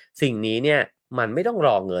สิ่งนี้เนี่ยมันไม่ต้องร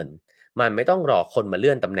อเงินมันไม่ต้องรอคนมาเ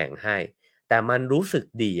ลื่อนตำแหน่งให้แต่มันรู้สึก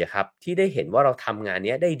ดีอะครับที่ได้เห็นว่าเราทำงาน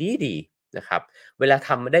นี้ได้ดีนะครับเวลาท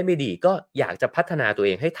ำมันได้ไม่ดีก็อยากจะพัฒนาตัวเอ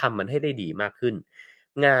งให้ทำมันให้ได้ดีมากขึ้น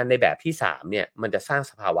งานในแบบที่3เนี่ยมันจะสร้าง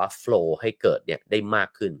สภาวะโฟลว์ให้เกิดเนี่ยได้มาก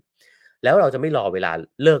ขึ้นแล้วเราจะไม่รอเวลา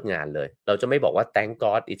เลิกงานเลยเราจะไม่บอกว่า thank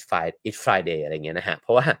God it's Friday อะไรเงี้ยนะฮะเพร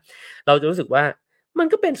าะว่าเราจะรู้สึกว่ามัน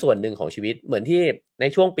ก็เป็นส่วนหนึ่งของชีวิตเหมือนที่ใน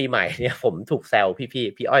ช่วงปีใหม่เนี่ยผมถูกแซว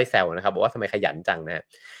พี่อ้อยแซวนะครับบอกว่าทำไมขยันจังนะ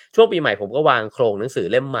ช่วงปีใหม่ผมก็วางโครงหนังสือ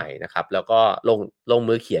เล่มใหม่นะครับแล้วก็ลง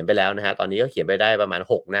มือเขียนไปแล้วนะฮะตอนนี้ก็เขียนไปได้ประมาณ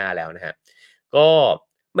6หน้าแล้วนะฮะก็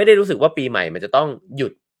ไม่ได้รู้สึกว่าปีใหม่มันจะต้องหยุ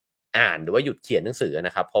ด อ่านหรือว่าหยุดเขียนหนังสือน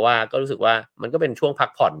ะครับเพราะว่าก็รู้สึกว่ามันก็เป็นช่วงพัก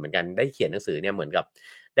ผ่อนเหมือนกันได้เขียนหนังสือเนี่ยเหมือนกับ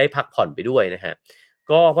ได้พักผ่อนไปด้วยนะฮะ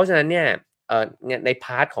ก็เพราะฉะนั้นเนี่ยในพ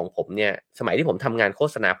าร์ทของผมเนี่ยสมัยที่ผมทำงานโฆ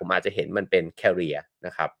ษณาผมอาจจะเห็นมันเป็น career น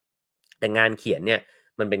ะครับแต่งานเขียนเนี่ย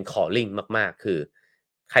มันเป็น calling มากๆคือ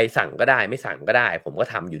ใครสั่งก็ได้ไม่สั่งก็ได้ผมก็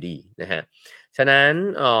ทำอยู่ดีนะฮะฉะนั้น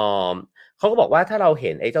เขาก็บอกว่าถ้าเราเ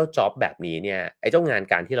ห็นไอ้เจ้าจ็อบแบบนี้เนี่ยไอ้เจ้างาน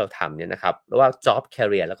การที่เราทำเนี่ยนะครับหรือว่า job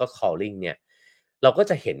career แล้วก็ calling เนี่ย เราก็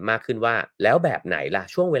จะเห็นมากขึ้นว่าแล้วแบบไหนล่ะ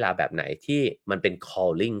ช่วงเวลาแบบไหนที่มันเป็น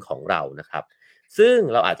calling ของเรานะครับซึ่ง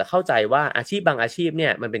เราอาจจะเข้าใจว่าอาชีพบางอาชีพเนี่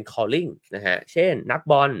ยมันเป็น calling นะฮะเช่นนัก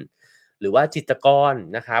บอลหรือว่าจิตรกร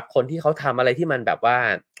นะครับคนที่เขาทำอะไรที่มันแบบว่า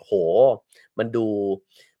โหมันดู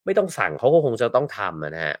ไม่ต้องสั่งเขาก็คงจะต้องทำ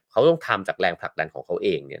นะฮะเขาต้องทำจากแรงผลักดันของเขาเอ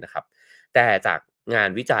งเนี่ยนะครับแต่จากงาน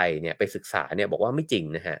วิจัยเนี่ยไปศึกษาเนี่ยบอกว่าไม่จริง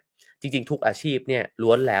นะฮะจริงๆทุกอาชีพเนี่ย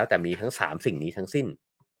ล้วนแล้วแต่มีทั้ง3สิ่งนี้ทั้งสิ้น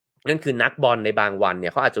นั่นคือนักบอลในบางวันเนี่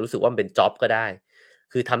ยเขาอาจจะรู้สึกว่ามันเป็นจ็อบก็ได้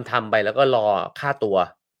คือทำไปแล้วก็รอค่าตัว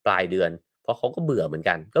ปลายเดือนเพราะเขาก็เบื่อเหมือน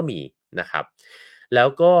กันก็มีนะครับแล้ว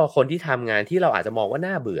ก็คนที่ทำงานที่เราอาจจะมองว่า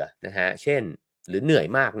น่าเบื่อนะฮะเช่นหรือเหนื่อย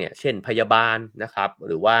มากเนี่ยเช่นพยาบาลนะครับ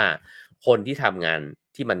หรือว่าคนที่ทำงาน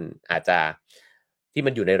ที่มันอาจจะที่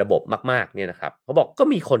มันอยู่ในระบบมากๆเนี่ยนะครับเขาบอกก็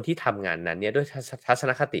มีคนที่ทำงานนั้นเนี่ยด้วยทัศ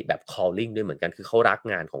นคติแบบ calling ด้วยเหมือนกันคือเขารัก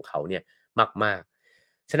งานของเขาเนี่ยมาก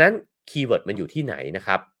ๆ ฉะนั้นคีย์เวิร์ดมันอยู่ที่ไหนนะค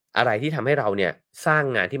รับอะไรที่ทำให้เราเนี่ยสร้าง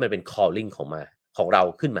งานที่มันเป็น calling ของเรา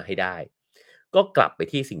ขึ้นมาให้ได้ก็กลับไป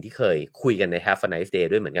ที่สิ่งที่เคยคุยกันใน Have a Nice Day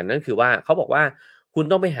ด้วยเหมือนกันนั่นคือว่าเขาบอกว่าคุณ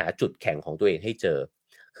ต้องไปหาจุดแข็งของตัวเองให้เจอ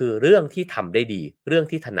คือเรื่องที่ทำได้ดีเรื่อง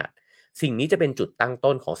ที่ถนัดสิ่งนี้จะเป็นจุดตั้ง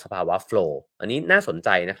ต้นของสภาวะ flow อันนี้น่าสนใจ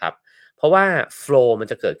นะครับเพราะว่า flow มัน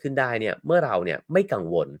จะเกิดขึ้นได้เนี่ยเมื่อเราเนี่ยไม่กัง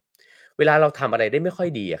วลเวลาเราทำอะไรได้ไม่ค่อย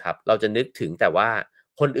ดีอะครับเราจะนึกถึงแต่ว่า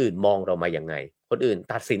คนอื่นมองเรามายังไงคนอื่น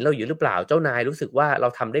ตัดสินเราอยู่หรือเปล่าเจ้านายรู้สึกว่าเรา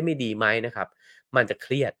ทำได้ไม่ดีไหมนะครับมันจะเค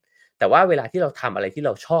รียดแต่ว่าเวลาที่เราทำอะไรที่เร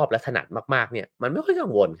าชอบและถนัดมากๆเนี่ยมันไม่ค่อยกั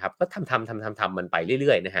งวลครับก็ทำมันไปเ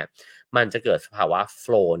รื่อยๆนะฮะมันจะเกิดสภาวะ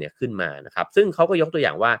flow เนี่ยขึ้นมานะครับซึ่งเขาก็ยกตัวอย่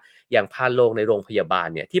างว่าอย่างพานโรงในโรงพยาบาล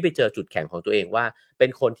เนี่ยที่ไปเจอจุดแข็งของตัวเองว่าเป็น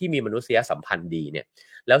คนที่มีมนุษยสัมพันธ์ดีเนี่ย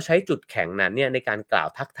แล้วใช้จุดแข็งนั้นเนี่ยในการกล่าว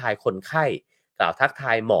ทักทายคนไข้กล่าวทักท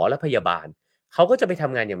ายหมอและพยาบาลเขาก็จะไปท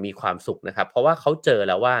ำงานอย่างมีความสุขนะครับเพราะว่าเขาเจอ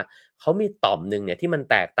แล้วว่าเขามีต่อมหนึ่งเนี่ยที่มัน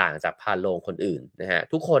แตกต่างจากพานโรงคนอื่นนะฮะ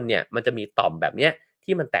ทุกคนเนี่ยมันจะมีต่อมแบบเนี้ย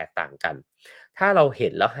ที่มันแตกต่างกันถ้าเราเห็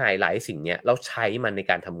นแล้วไฮไลท์สิ่งเนี้ยเราใช้มันใน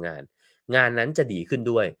การทำงานงานนั้นจะดีขึ้น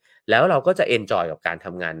ด้วยแล้วเราก็จะเอนจอยกับการท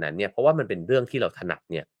ำงานนั้นเนี่ยเพราะว่ามันเป็นเรื่องที่เราถนัด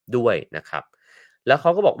เนี่ยด้วยนะครับแล้วเขา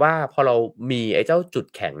ก็บอกว่าพอเรามีไอ้เจ้าจุด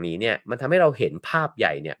แข็งนี้เนี่ยมันทำให้เราเห็นภาพให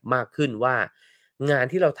ญ่เนี่ยมากขึ้นว่างาน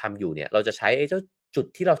ที่เราทำอยู่เนี่ยเราจะใช้ไอ้เจ้าจุด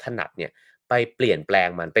ที่เราถนัดเนี่ยไปเปลี่ยนแปลง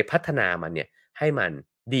มันไปพัฒนามันเนี่ยให้มัน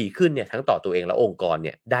ดีขึ้นเนี่ยทั้งต่อตัวเองและองค์กรเ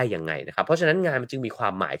นี่ยได้ยังไงนะครับเพราะฉะนั้นงานมันจึงมีควา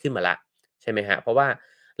มหมายขึ้นมาละใช่ไหมฮะเพราะว่า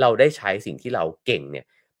เราได้ใช้สิ่งที่เราเก่งเนี่ย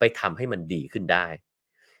ไปทำให้มันดีขึ้นได้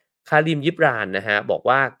คาริมยิบรานนะฮะบอก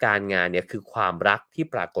ว่าการงานเนี่ยคือความรักที่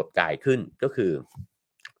ปรากฏกายขึ้นก็คือ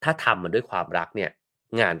ถ้าทำมันด้วยความรักเนี่ย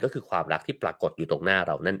งานก็คือความรักที่ปรากฏอยู่ตรงหน้าเ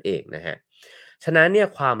รานั่นเองนะฮะฉะนั้นเนี่ย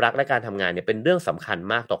ความรักและการทำงานเนี่ยเป็นเรื่องสำคัญ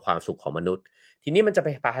มากต่อความสุขของมนุษย์ทีนี้มันจะไป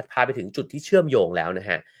พาไปถึงจุดที่เชื่อมโยงแล้วนะ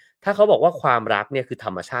ฮะถ้าเขาบอกว่าความรักเนี่ยคือธ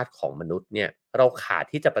รรมชาติของมนุษย์เนี่ยเราขาด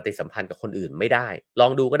ที่จะปฏิสัมพันธ์กับคนอื่นไม่ได้ลอ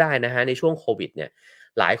งดูก็ได้นะฮะในช่วงโควิดเนี่ย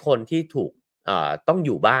หลายคนที่ถูกต้องอ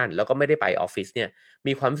ยู่บ้านแล้วก็ไม่ได้ไปออฟฟิศเนี่ย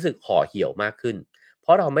มีความรู้สึกห่อเหี่ยวมากขึ้นเพร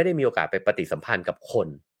าะเราไม่ได้มีโอกาสไปปฏิสัมพันธ์กับคน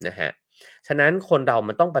นะฮะฉะนั้นคนเรา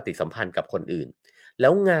มันต้องปฏิสัมพันธ์กับคนอื่นแล้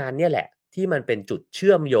วงานเนี่ยแหละที่มันเป็นจุดเ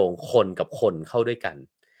ชื่อมโยงคนกับคนเข้าด้วยกัน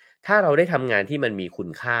ถ้าเราได้ทำงานที่มันมีคุณ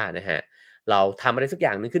ค่านะฮะเราทำอะไรสักอ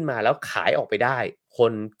ย่างหนึ่งขึ้นมาแล้วขายออกไปได้ค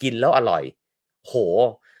นกินแล้วอร่อยโห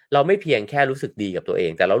เราไม่เพียงแค่รู้สึกดีกับตัวเอ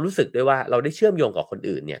งแต่เรารู้สึกด้วยว่าเราได้เชื่อมโยงกับคน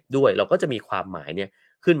อื่นเนี่ยด้วยเราก็จะมีความหมายเนี่ย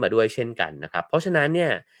ขึ้นมาด้วยเช่นกันนะครับเพราะฉะนั้นเนี่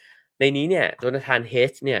ยในนี้เนี่ยโจนาธานเฮ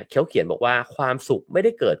สเนี่ยเขาเขียนบอกว่าความสุขไม่ไ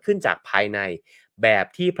ด้เกิดขึ้นจากภายในแบบ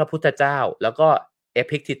ที่พระพุทธเจ้าแล้วก็เอ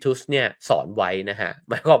พิกทิตุสเนี่ยสอนไว้นะฮะ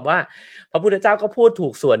หมายความว่าพระพุทธเจ้าก็พูดถู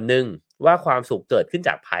กส่วนหนึ่งว่าความสุขเกิดขึ้นจ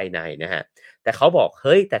ากภายในนะฮะแต่เขาบอกเ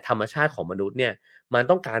ฮ้ยแต่ธรรมชาติของมนุษย์เนี่ยมัน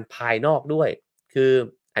ต้องการภายนอกด้วยคือ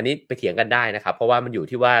อันนี้ไปเถียงกันได้นะครับเพราะว่ามันอยู่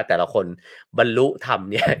ที่ว่าแต่ละคนบรรลุธรรม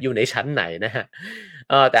เนี่ยอยู่ในชั้นไหนนะฮะ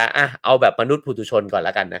แต่เอาแบบมนุษย์ปุถุชนก่อนแ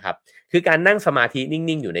ล้วกันนะครับคือการนั่งสมาธินิ่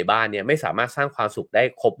งๆอยู่ในบ้านเนี่ยไม่สามารถสร้างความสุขได้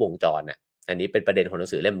ครบวงจรน่ะอันนี้เป็นประเด็นของหนั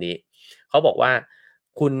งสือเล่มนี้เขาบอกว่า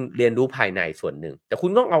คุณเรียนรู้ภายในส่วนหนึ่งแต่คุ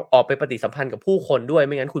ณต้องเอาออกไปปฏิสัมพันธ์กับผู้คนด้วยไ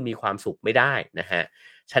ม่งั้นคุณมีความสุขไม่ได้นะฮะ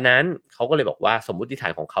ฉะนั้นเขาก็เลยบอกว่าสมมุติฐา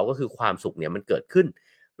นของเขาก็คือความสุขเนี่ยมันเกิดขึ้น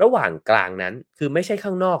ระหว่างกลางนั้นคือไม่ใช่ข้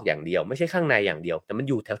างนอกอย่างเดียวไม่ใช่ข้างในอย่างเดียวแต่มัน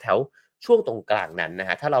อยู่แถวๆช่วงตรงกลางนั้นนะ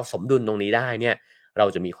ฮะถ้าเราสมดุลตรงนี้ได้เนี่ยเรา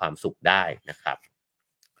จะมีความสุขได้นะครับ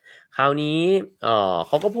คราวนี้เ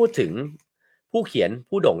ขาก็พูดถึงผู้เขียน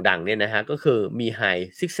ผู้โด่งดังเนี่ยนะฮะก็คือมีไฮ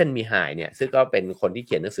ซิกเซนมีไฮเนี่ยซึ่งก็เป็นคนที่เ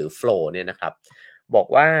ขียนหนังสือ Flow เนี่ยนะครับบอก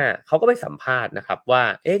ว่าเขาก็ไปสัมภาษณ์นะครับว่า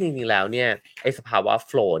จริงๆแล้วเนี่ยไอ้สภาวะ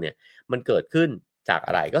Flow เนี่ยมันเกิดขึ้นจากอ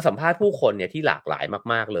ะไรก็สัมภาษณ์ผู้คนเนี่ยที่หลากหลาย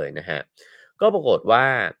มากๆเลยนะฮะก็ปรากฏว่า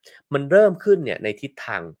มันเริ่มขึ้นเนี่ยในทิศท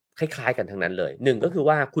างคล้ายๆกันทั้งนั้นเลยหนึ่งก็คือ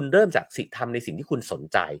ว่าคุณเริ่มจากทำในสิ่งที่คุณสน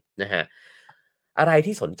ใจนะฮะอะไร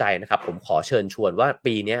ที่สนใจนะครับผมขอเชิญชวนว่า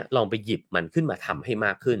ปีนี้ลองไปหยิบมันขึ้นมาทำให้ม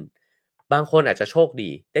ากขึ้นบางคนอาจจะโชคดี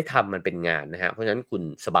ได้ทำมันเป็นงานนะฮะเพราะฉะนั้นคุณ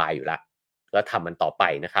สบายอยู่แล้วก็ทำมันต่อไป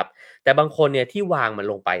นะครับแต่บางคนเนี่ยที่วางมัน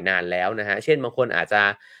ลงไปนานแล้วนะฮะเช่นบางคนอาจจะ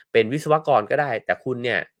เป็นวิศวกรก็ได้แต่คุณเ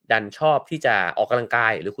นี่ยดันชอบที่จะออกกำลังกา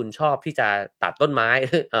ยหรือคุณชอบที่จะตัดต้นไม้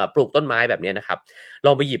ปลูกต้นไม้แบบนี้นะครับล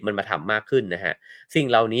องไปหยิบมันมาทำมากขึ้นนะฮะสิ่ง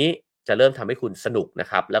เหล่านี้จะเริ่มทำให้คุณสนุกนะ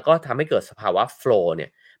ครับแล้วก็ทำให้เกิดสภาวะโฟลว์เนี่ย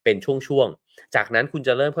เป็นช่วงๆจากนั้นคุณจ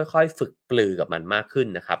ะเริ่มค่อยๆฝึกปลือกับมันมากขึ้น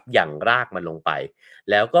นะครับอย่างรากมันลงไป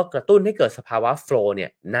แล้วก็กระตุ้นให้เกิดสภาวะโฟลว์เนี่ย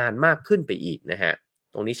นานมากขึ้นไปอีกนะฮะ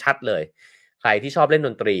ตรงนี้ชัดเลยใครที่ชอบเล่นด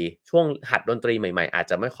นตรีช่วงหัดดนตรีใหม่ๆอาจ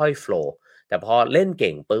จะไม่ค่อยโฟลว์แต่พอเล่นเ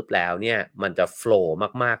ก่งปุ๊บแล้วเนี่ยมันจะโฟลว์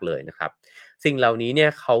มากๆเลยนะครับสิ่งเหล่านี้เนี่ย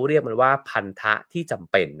เขาเรียกมันว่าพันธะที่จ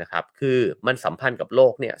ำเป็นนะครับคือมันสัมพันธ์กับโล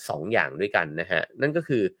กเนี่ยสองอย่างด้วยกันนะฮะนั่นก็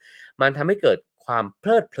คือมันทำให้เกิดความเพ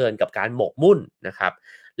ลิดเพลินกับการหมกมุ่นนะครับ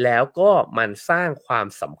แล้วก็มันสร้างความ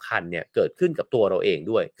สำคัญเนี่ยเกิดขึ้นกับตัวเราเอง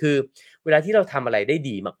ด้วยคือเวลาที่เราทำอะไรได้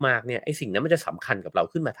ดีมากๆเนี่ยไอ้สิ่งนั้นมันจะสำคัญกับเรา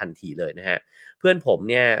ขึ้นมาทันทีเลยนะฮะเพื่อนผม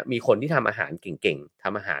เนี่ยมีคนที่ทำอาหารเก่งๆท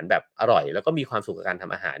ำอาหารแบบอร่อยแล้วก็มีความสุขกับการท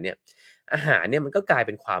ำอาหารเนี่ยอาหารเนี่ยมันก็กลายเ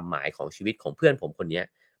ป็นความหมายของชีวิตของเพื่อนผมคนเนี้ย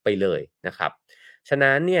ไปเลยนะครับฉะ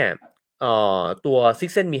นั้นเนี่ยตัว Six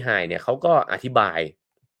Sense Behind เนี่ยเขาก็อธิบาย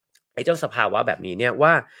ไอ้เจ้าสภาวะแบบนี้เนี่ยว่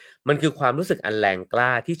ามันคือความรู้สึกอันแรงกล้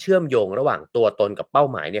าที่เชื่อมโยงระหว่างตัวตนกับเป้า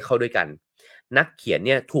หมายเนี่ยเข้าด้วยกันนักเขียนเ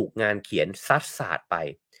นี่ยถูกงานเขียนซัดสาดไป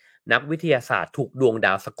นักวิทยาศาสตร์ถูกดวงด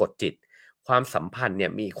าวสะกดจิตความสัมพันธ์เนี่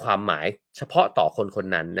ยมีความหมายเฉพาะต่อคนคน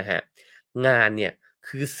นั้นนะฮะงานเนี่ย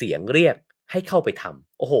คือเสียงเรียกให้เข้าไปท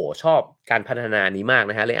ำโอ้โหชอบการพัฒนานี้มาก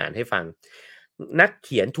นะฮะเลยอ่านให้ฟังนักเ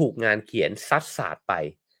ขียนถูกงานเขียนซัดสาดไป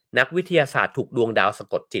นักวิทยาศาสตร์ถูกดวงดาวสะ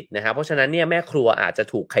กดจิตนะครับเพราะฉะนั้นเนี่ยแม่ครัวอาจจะ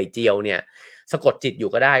ถูกไข่เจียวเนี่ยสะกดจิตอยู่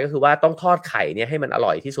ก็ได้ก็คือว่าต้องทอดไข่เนี่ยให้มันอ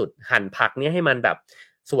ร่อยที่สุดหั่นผักเนี่ยให้มันแบบ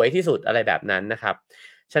สวยที่สุดอะไรแบบนั้นนะครับ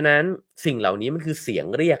ฉะนั้นสิ่งเหล่านี้มันคือเสียง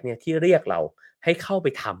เรียกเนี่ยที่เรียกเราให้เข้าไป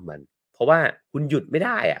ทำมันเพราะว่าคุณหยุดไม่ไ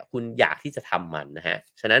ด้อะคุณอยากที่จะทำมันนะฮะ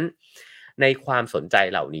ฉะนั้นในความสนใจ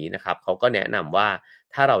เหล่านี้นะครับเขาก็แนะนำว่า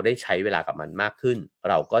ถ้าเราได้ใช้เวลากับมันมากขึ้น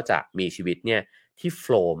เราก็จะมีชีวิตเนี่ยที่โฟ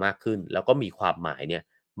ลว์มากขึ้นแล้วก็มีความหมายเนี่ย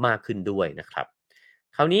มากขึ้นด้วยนะครับ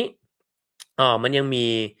คราวนี้มันยัง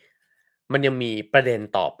มีประเด็น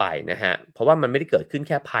ต่อไปนะฮะเพราะว่ามันไม่ได้เกิดขึ้นแ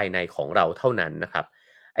ค่ภายในของเราเท่านั้นนะครับ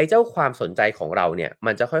ไอ้เจ้าความสนใจของเราเนี่ย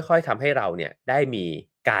มันจะค่อยๆทำให้เราเนี่ยได้มี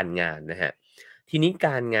การงานนะฮะทีนี้ก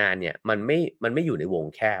ารงานเนี่ยมันไม่อยู่ในวง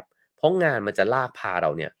แคบเพราะงานมันจะลากพาเร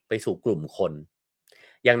าเนี่ยไปสู่กลุ่มคน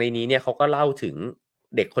อย่างในนี้เนี่ยเขาก็เล่าถึง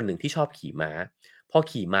เด็กคนหนึ่งที่ชอบขี่ม้าพอ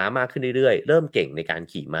ขี่ม้ามากขึ้นเรื่อยๆเริ่มเก่งในการ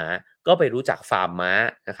ขี่ม้าก็ไปรู้จักฟาร์มม้า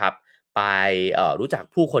นะครับไปรู้จัก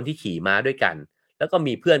ผู้คนที่ขี่ม้าด้วยกันแล้วก็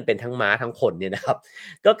มีเพื่อนเป็นทั้งม้าทั้งคนเนี่ยนะครับ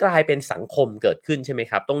ก็กลายเป็นสังคมเกิดขึ้นใช่ไหม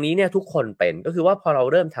ครับตรงนี้เนี่ยทุกคนเป็นก็คือว่าพอเรา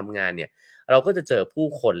เริ่มทำงานเนี่ยเราก็จะเจอผู้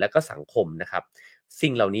คนและก็สังคมนะครับสิ่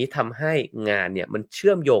งเหล่านี้ทำให้งานเนี่ยมันเ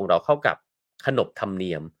ชื่อมโยงเราเข้ากับขนบธรรมเ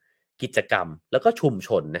นียมกิจกรรมแล้วก็ชุมช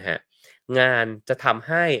นนะฮะงานจะทำใ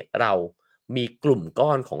ห้เรามีกลุ่มก้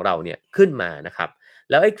อนของเราเนี่ยขึ้นมานะครับ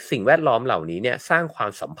แล้วไอ้สิ่งแวดล้อมเหล่านี้เนี่ยสร้างควา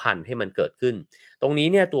มสัมพันธ์ให้มันเกิดขึ้นตรงนี้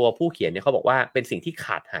เนี่ยตัวผู้เขียนเนี่ยเขาบอกว่าเป็นสิ่งที่ข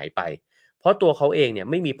าดหายไปเพราะตัวเขาเองเนี่ย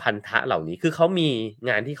ไม่มีพันธะเหล่านี้คือเขามี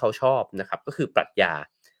งานที่เขาชอบนะครับก็คือปรัชญา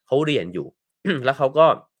เขาเรียนอยู่ แล้วเขาก็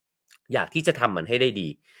อยากที่จะทำมันให้ได้ดี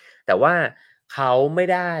แต่ว่าเขาไม่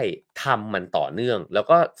ได้ทำมันต่อเนื่องแล้ว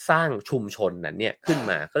ก็สร้างชุมชนนั้นเนี่ยขึ้น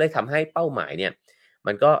มาก็เลยทำให้เป้าหมายเนี่ย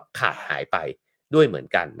มันก็ขาดหายไปด้วยเหมือน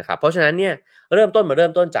กันนะครับเพราะฉะนั้นเนี่ยเริ่ม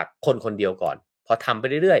ต้นจากคนคนเดียวก่อนพอทำไป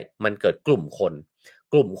เรื่อยๆมันเกิดกลุ่ม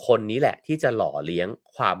คนนี้แหละที่จะหล่อเลี้ยง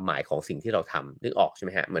ความหมายของสิ่งที่เราทำนึกออกใช่ไห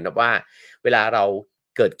มฮะเหมือนกับว่าเวลาเรา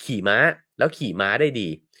เกิดขี่ม้าแล้วขี่ม้าได้ดี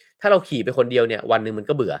ถ้าเราขี่ไปคนเดียวเนี่ยวันหนึ่งมัน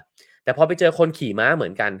ก็เบื่อแต่พอไปเจอคนขี่ม้าเหมื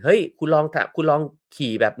อนกันเฮ้ยคุณลอง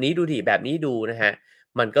ขี่แบบนี้ดูดิแบบนี้ดูนะฮะ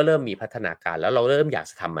มันก็เริ่มมีพัฒนาการแล้วเราเริ่มอยาก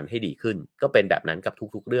จะทำมันให้ดีขึ้นก็เป็นแบบนั้นกับ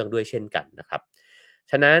ทุกๆเรื่องด้วยเช่นกันนะครับ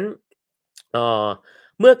ฉะนั้นเอ่อ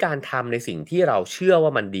เมื่อการทำในสิ่งที่เราเชื่อว่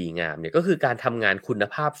ามันดีงามเนี่ยก็คือการทำงานคุณ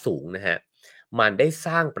ภาพสูงนะฮะมันได้ส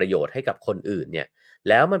ร้างประโยชน์ให้กับคนอื่นเนี่ย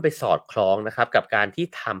แล้วมันไปสอดคล้องนะครับกับการที่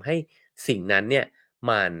ทำให้สิ่งนั้นเนี่ย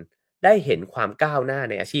มันได้เห็นความก้าวหน้า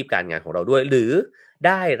ในอาชีพการงานของเราด้วยหรือไ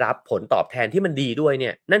ด้รับผลตอบแทนที่มันดีด้วยเนี่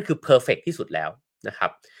ยนั่นคือเพอร์เฟกต์ที่สุดแล้วนะครั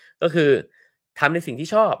บก็คือทำในสิ่งที่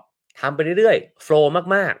ชอบทำไปเรื่อยๆโฟลว์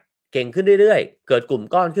มากๆเก่งขึ้นเรื่อยๆเกิดกลุ่ม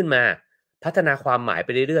ก้อนขึ้นมาพัฒนาความหมายไป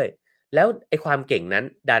เรื่อยๆแล้วไอ้ความเก่งนั้น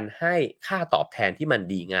ดันให้ค่าตอบแทนที่มัน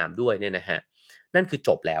ดีงามด้วยเนี่ยนะฮะนั่นคือจ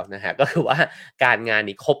บแล้วนะฮะก็คือว่าการงาน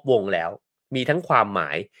นี้ครบวงแล้วมีทั้งความหมา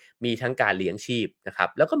ยมีทั้งการเลี้ยงชีพนะครับ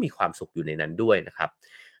แล้วก็มีความสุขอยู่ในนั้นด้วยนะครับ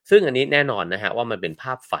ซึ่งอันนี้แน่นอนนะฮะว่ามันเป็นภ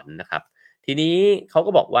าพฝันนะครับทีนี้เขา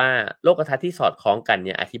ก็บอกว่าโลกทัศน์ที่สอดคล้องกันเ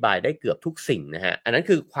นี่ยอธิบายได้เกือบทุกสิ่งนะฮะอันนั้น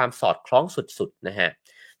คือความสอดคล้องสุดๆนะฮะ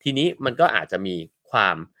ทีนี้มันก็อาจจะมีควา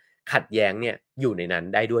มขัดแย้งเนี่ยอยู่ในนั้น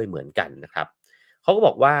ได้ด้วยเหมือนกันนะครับ เขาก็บ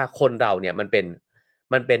อกว่าคนเราเนี่ยมันเ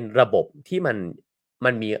ป็นระบบที่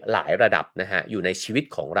มันมีหลายระดับนะฮะอยู่ในชีวิต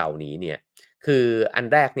ของเรานี้เนี่ยคืออัน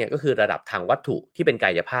แรกเนี่ยก็คือระดับทางวัตถุที่เป็นกา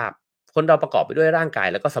ยภาพคนเราประกอบไปด้วยร่างกาย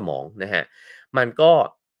แล้วก็สมองนะฮะมันก็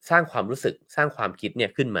สร้างความรู้สึกสร้างความคิดเนี่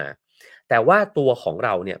ยขึ้นมาแต่ว่าตัวของเร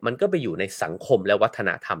าเนี่ยมันก็ไปอยู่ในสังคมและวัฒน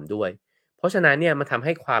ธรรมด้วยเพราะฉะนั้นเนี่ยมันทำใ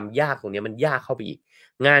ห้ความยากตรงนี้มันยากเข้าไปอีก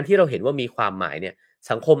งานที่เราเห็นว่ามีความหมายเนี่ย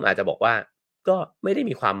สังคมอาจจะบอกว่าก็ไม่ได้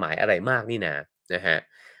มีความหมายอะไรมากนี่นา นะฮะ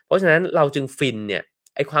เพราะฉะนั้นเราจึงฟินเนี่ย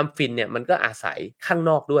ไอ้ความฟินเนี่ยมันก็อาศัยข้าง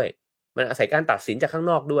นอกด้วยมันอาศัยการตัดสินจากข้าง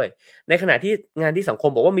นอกด้วยในขณะที่งานที่สังค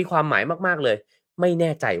มบอกว่ามีความหมายมากๆเลยไม่แ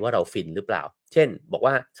น่ใจว่าเราฟินหรือเปล่าเช่นบอก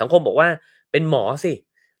ว่าสังคมบอกว่าเป็นหมอสิ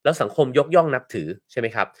แล้วสังคมยกย่องนับถือใช่ไหม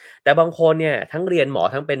ครับแต่บางคนเนี่ยทั้งเรียนหมอ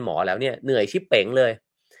ทั้งเป็นหมอแล้วเนี่ยเหนื่อยชิบเป๋งเลย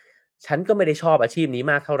ฉันก็ไม่ได้ชอบอาชีพนี้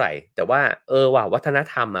มากเท่าไหร่แต่ว่าว่ะวัฒน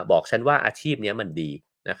ธรรมอะบอกฉันว่าอาชีพเนี้ยมันดี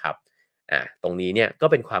นะครับตรงนี้เนี่ยก็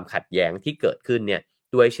เป็นความขัดแย้งที่เกิดขึ้นเนี่ย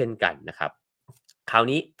ด้วยเช่นกันนะครับคราว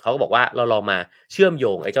นี้เขาก็บอกว่าเราลองมาเชื่อมโย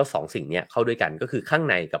งไอ้เจ้า2สิ่งเนี้ยเข้าด้วยกันก็คือข้าง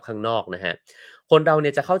ในกับข้างนอกนะฮะคนเราเนี่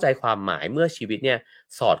ยจะเข้าใจความหมายเมื่อชีวิตเนี่ย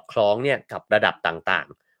สอดคล้องเนี่ยกับระดับต่าง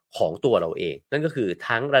ๆของตัวเราเองนั่นก็คือ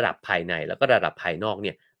ทั้งระดับภายในแล้วก็ระดับภายนอกเ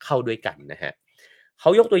นี่ยเข้าด้วยกันนะฮะ เขา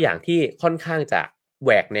ยกตัวอย่างที่ค่อนข้างจะแห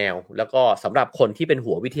วกแนวแล้วก็สำหรับคนที่เป็น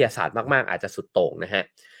หัววิทยาศาสตร์มากๆอาจจะสุดโต่งนะฮะ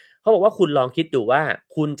เขาบอกว่าคุณลองคิดดูว่า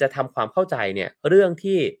คุณจะทำความเข้าใจเนี่ยเรื่อง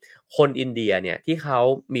ที่คนอินเดียเนี่ยที่เขา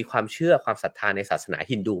มีความเชื่อความศรัทธาในศาสนา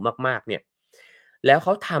ฮินดูมากๆเนี่ยแล้วเข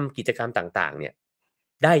าทำกิจกรรมต่างๆเนี่ย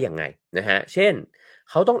ได้ยังไงนะฮะเช่น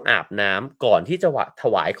เขาต้องอาบน้ำก่อนที่จะถ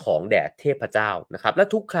วายของแด่เทพเจ้านะครับและ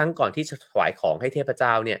ทุกครั้งก่อนที่จะถวายของให้เทพเจ้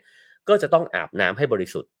าเนี่ยก็จะต้องอาบน้ำให้บริ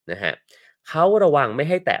สุทธิ์นะฮะ เขาระวังไม่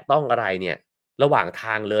ให้แตะต้องอะไรเนี่ยระหว่างท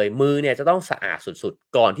างเลยมือเนี่ยจะต้องสะอาดสุด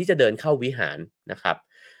ๆก่อนที่จะเดินเข้าวิหารนะครับ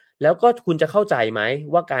แล้วก็คุณจะเข้าใจไหม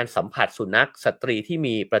ว่าการสัมผัสสุนัขสตรีที่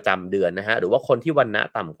มีประจำเดือนนะฮะหรือว่าคนที่วรรณะ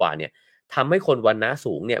ต่ำกว่าเนี่ยทำให้คนวรรณะ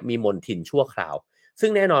สูงเนี่ยมีมนทินชั่วคราวซึ่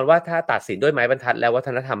งแน่นอนว่าถ้าตัดสินด้วยไม้บรรทัดและวัฒ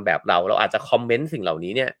นธรรมแบบเราอาจจะคอมเมนต์สิ่งเหล่า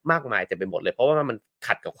นี้เนี่ยมากมายเต็มไปหมดเลยเพราะว่ามัน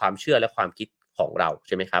ขัดกับความเชื่อและความคิดของเราใ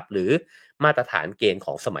ช่ไหมครับหรือมาตรฐานเกณฑ์ข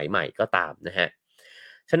องสมัยใหม่ก็ตามนะฮะ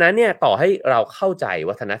ฉะนั้นเนี่ยต่อให้เราเข้าใจ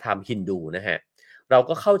วัฒนธรรมฮินดูนะฮะเรา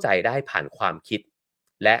ก็เข้าใจได้ผ่านความคิด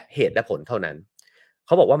และเหตุและผลเท่านั้นเข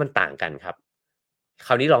าบอกว่ามันต่างกันครับค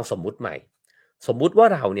ราวนี้ลองสมมุติใหม่สมมุติว่า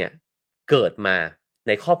เราเนี่ยเกิดมาใ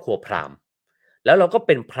นครอบครัวพราหมณ์แล้วเราก็เ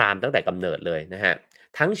ป็นพราหมณ์ตั้งแต่กำเนิดเลยนะฮะ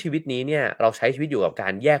ทั้งชีวิตนี้เนี่ยเราใช้ชีวิตอยู่กับกา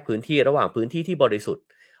รแยกพื้นที่ระหว่างพื้นที่ที่บริสุทธิ์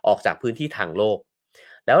ออกจากพื้นที่ทางโลก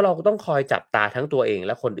แล้วเราก็ต้องคอยจับตาทั้งตัวเองแ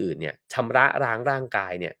ละคนอื่นเนี่ยชำระล้างร่างกา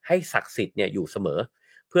ยเนี่ยให้ศักดิ์สิทธิ์เนี่ยอยู่เสมอ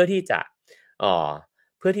เพื่อที่จะเอ่อ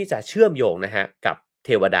เพื่อที่จะเชื่อมโยงนะฮะกับเท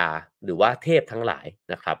วดาหรือว่าเทพทั้งหลาย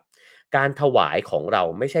นะครับการถวายของเรา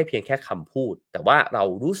ไม่ใช่เพียงแค่คำพูดแต่ว่าเรา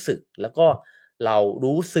รู้สึกแล้วก็เรา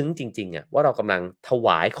รู้ซึ้งจริงๆอะว่าเรากำลังถว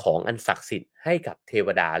ายของอันศักดิ์สิทธิ์ให้กับเทว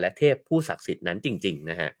ดาและเทพผู้ศักดิ์สิทธิ์นั้นจริงๆ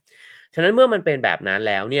นะฮะฉะนั้นเมื่อมันเป็นแบบนั้น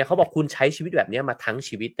แล้วเนี่ยเขาบอกคุณใช้ชีวิตแบบนี้มาทั้ง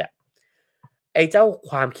ชีวิตอะไอ้เจ้า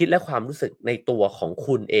ความคิดและความรู้สึกในตัวของ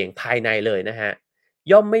คุณเองภายในเลยนะฮะ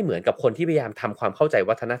ย่อมไม่เหมือนกับคนที่พยายามทำความเข้าใจ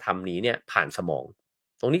วัฒนธรรมนี้เนี่ยผ่านสมอง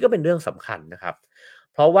ตรงนี้ก็เป็นเรื่องสำคัญนะครับ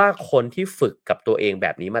เพราะว่าคนที่ฝึกกับตัวเองแบ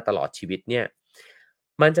บนี้มาตลอดชีวิตเนี่ย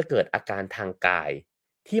มันจะเกิดอาการทางกาย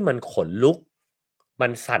ที่มันขนลุกมั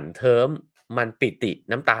นสั่นเทิมมันปิติ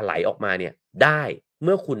น้ำตาไหลออกมาเนี่ยได้เ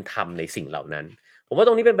มื่อคุณทำในสิ่งเหล่านั้นผมว่าต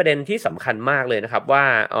รงนี้เป็นประเด็นที่สำคัญมากเลยนะครับว่า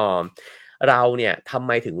เราเนี่ยทำไ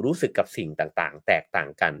มถึงรู้สึกกับสิ่งต่างๆแตกต่าง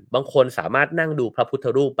กันบางคนสามารถนั่งดูพระพุทธ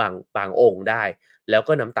รูปบางองค์ได้ แล้ว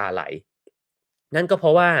ก็น้ำตาไหลนั่นก็เพร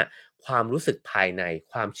าะว่าความรู้สึกภายใน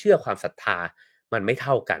ความเชื่อความศรัทธามันไม่เ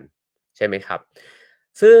ท่ากันใช่ไหมครับ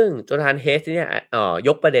ซึ่งโจนาธานเฮสเนี่ยย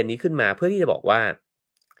กประเด็นนี้ขึ้นมาเพื่อที่จะบอกว่า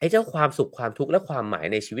ไอ้เจ้าความสุขความทุกข์และความหมาย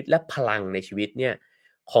ในชีวิตและพลังในชีวิตเนี่ย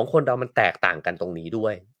ของคนเรามันแตกต่างกันตรงนี้ด้ว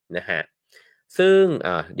ยนะฮะซึ่ง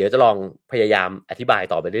เดี๋ยวจะลองพยายามอธิบาย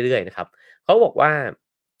ต่อไปเรื่อยๆนะครับเขาบอกว่า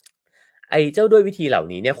ไอ้เจ้าด้วยวิธีเหล่า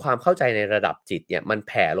นี้เนี่ยความเข้าใจในระดับจิตเนี่ยมันแ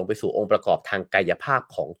ผ่ลงไปสู่องค์ประกอบทางกายภาพ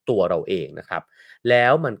ของตัวเราเองนะครับแล้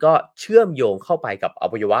วมันก็เชื่อมโยงเข้าไปกับอ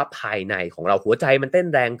วัยวะภายในของเราหัวใจมันเต้น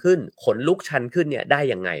แรงขึ้นขนลุกชันขึ้นเนี่ยได้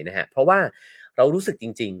ยังไงนะฮะเพราะว่าเรารู้สึกจ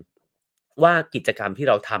ริงๆว่ากิจกรรมที่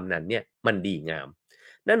เราทำนั้นเนี่ยมันดีงาม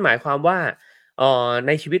นั่นหมายความว่าใ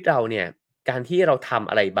นชีวิตเราเนี่ยการที่เราทำ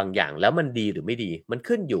อะไรบางอย่างแล้วมันดีหรือไม่ดีมัน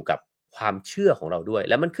ขึ้นอยู่กับความเชื่อของเราด้วย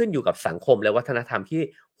แล้วมันขึ้นอยู่กับสังคมและวัฒนธรรมที่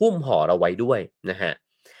หุ้มห่อเราไว้ด้วยนะฮะ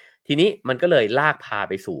ทีนี้มันก็เลยลากพา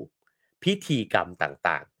ไปสู่พิธีกรรม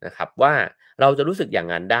ต่างๆนะครับว่าเราจะรู้สึกอย่าง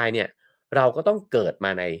นั้นได้เนี่ยเราก็ต้องเกิดม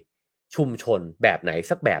าในชุมชนแบบไหน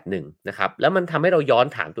สักแบบหนึ่งนะครับแล้วมันทำให้เราย้อน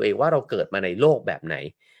ถามตัวเองว่าเราเกิดมาในโลกแบบไหน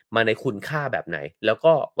มาในคุณค่าแบบไหนแล้ว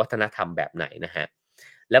ก็วัฒนธรรมแบบไหนนะฮะ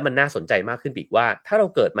แล้วมันน่าสนใจมากขึ้นอีกว่าถ้าเรา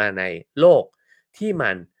เกิดมาในโลกที่มั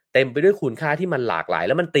นเต็มไปด้วยคุณค่าที่มันหลากหลายแ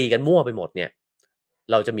ล้วมันตีกันมั่วไปหมดเนี่ย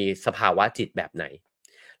เราจะมีสภาวะจิตแบบไหน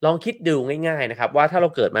ลองคิดดูง่ายๆนะครับว่าถ้าเรา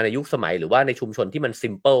เกิดมาในยุคสมัยหรือว่าในชุมชนที่มันซิ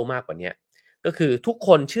มเปิลมากกว่านี้ก็คือทุกค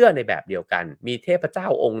นเชื่อในแบบเดียวกันมีเทพเจ้า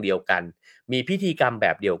องค์เดียวกันมีพิธีกรรมแบ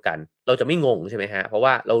บเดียวกันเราจะไม่งงใช่ไหมฮะเพราะว่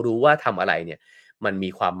าเรารู้ว่าทำอะไรเนี่ยมันมี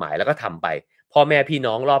ความหมายแล้วก็ทำไปพ่อแม่พี่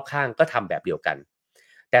น้องรอบข้างก็ทำแบบเดียวกัน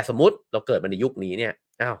แต่สมมุติเราเกิดมาในยุคนี้เนี่ย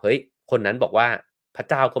อ้าวเฮ้ยคนนั้นบอกว่าพระ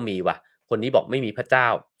เจ้าก็มีว่ะคนนี้บอกไม่มีพระเจ้า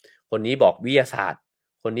คนนี้บอกวิทยาศาสตร์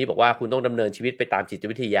คนนี้บอกว่าคุณต้องดำเนินชีวิตไปตามจิต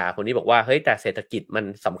วิทยาคนนี้บอกว่าเฮ้ยแต่เศรษฐกิจมัน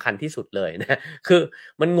สำคัญที่สุดเลยนะคือ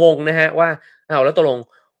มันงงนะฮะว่าอ้าวแล้วตกลง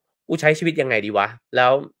กูใช้ชีวิตยังไงดีวะแล้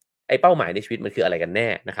วไอ้เป้าหมายในชีวิตมันคืออะไรกันแน่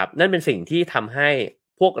นะครับนั่นเป็นสิ่งที่ทำให้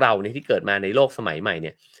พวกเราเนี่ยที่เกิดมาในโลกสมัยใหม่เ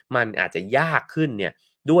นี่ยมันอาจจะยากขึ้นเนี่ย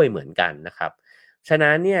ด้วยเหมือนกันนะครับฉะ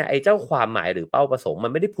นั้นเนี่ยไอ้เจ้าความหมายหรือเป้าประสงค์มั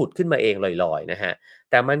นไม่ได้ผุดขึ้นมาเองลอยๆนะฮะ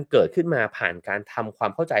แต่มันเกิดขึ้นมาผ่านการทำควา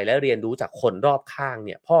มเข้าใจและเรียนรู้จากคนรอบข้างเ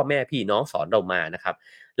นี่ยพ่อแม่พี่น้องสอนเรามานะครับ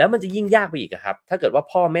แล้วมันจะยิ่งยากไปอีกอะครับถ้าเกิดว่า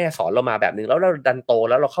พ่อแม่สอนเรามาแบบหนึ่งแล้วเราดันโต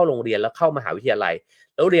แล้วเราเข้าโรงเรียนแล้วเข้ามหาวิทยาลัย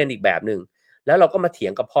แล้วเรียนอีกแบบหนึ่งแล้วเราก็มาเถีย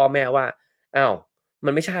งกับพ่อแม่ว่าอ้าวมั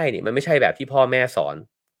นไม่ใช่นี่มันไม่ใช่แบบที่พ่อแม่สอน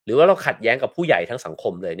หรือว่าเราขัดแย้งกับผู้ใหญ่ทั้งสังค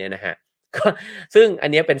มเลยเนี่ยนะฮะ ก็ซึ่งอัน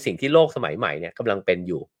เนี้ยเป็นสิ่งที่โลกสมัยใหม่เนี่ยกำลังเป็นอ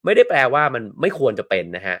ยู่ไม่ได้แปลว่ามันไม่ควรจะเป็น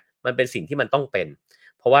นะฮะมันเป็นสิ่งที่มันต้องเป็น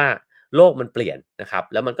เพราะว่าโลกมันเปลี่ยนนะครับ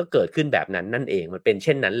แล้วมันก็เกิดขึ้นแบบนั้นนั่นเองมันเป็นเ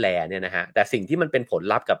ช่นนั้นแลเนี่ยนะฮะแต่สิ่งที่มันเป็นผล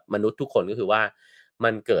ลัพธ์กับมนุษย์ทุกคนก็คือว่ามั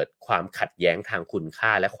นเกิดความขัดแย้งทางคุณค่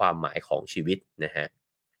าและความหมายของชีวิตนะฮะ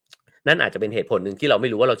นั่นอาจจะเป็นเหตุผลหนึ่งที่เราไม่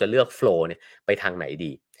รู้ว่าเราจะเลือกโฟลว์เนี่ยไปทางไหน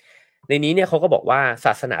ดีในนี้เนี่ยเขาก็บอกว่าศ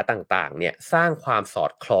าสนาต่างๆเนี่ยสร้างความสอ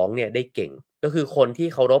ดคล้องเนี่ยได้เก่ง ก็คือคนที่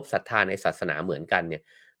เคารพศรัทธาในศาสนาเหมือนกันเนี่ย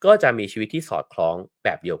ก็จะมีชีวิตที่สอดคล้องแบ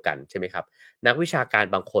บเดียวกันใช่ไหมครับนักวิชาการ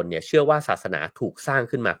บางคนเนี่ยเชื่อว่าศาสนาถูกสร้าง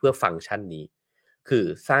ขึ้นมาเพื่อฟังก์ชันนี้คือ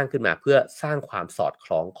สร้างขึ้นมาเพื่อสร้างความสอดค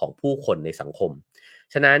ล้องของผู้คนในสังคม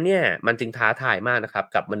ฉะนั้นเนี่ยมันจึงท้าทายมากนะครับ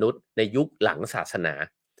กับมนุษย์ในยุคหลังศาสนา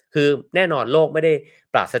คือแน่นอนโลกไม่ได้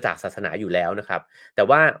ปราศจากศาสนาอยู่แล้วนะครับแต่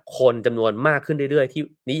ว่าคนจำนวนมากขึ้นเรื่อยๆที่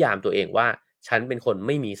นิยามตัวเองว่าฉันเป็นคนไ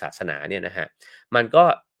ม่มีศาสนาเนี่ยนะฮะ มันก็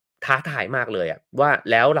ท้าทายมากเลยอะว่า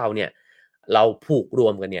แล้วเราเนี่ยเราผูกรว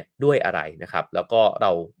มกันเนี่ยด้วยอะไรนะครับแล้วก็เร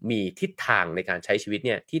ามีทิศทางในการใช้ชีวิตเ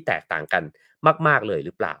นี่ยที่แตกต่างกันมากๆเลยห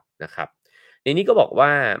รือเปล่านะครับในนี้ก็บอกว่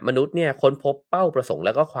ามนุษย์เนี่ยค้นพบเป้าประสงค์แล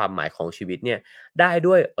ะก็ความหมายของชีวิตเนี่ยได้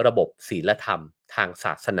ด้วยระบบศีลธรรมทางศ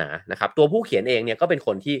าสนานะครับตัวผู้เขียนเองเนี่ยก็เป็นค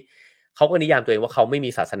นที่เขาก็นิยามตัวเองว่าเขาไม่มี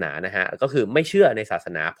ศาสนานะฮะก็คือไม่เชื่อในศาส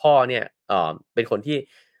นาพ่อเนี่ยเป็นคน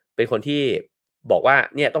ที่บอกว่า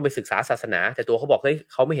เนี่ยต้องไปศึกษาศาสนาแต่ตัวเขาบอกเฮ้ย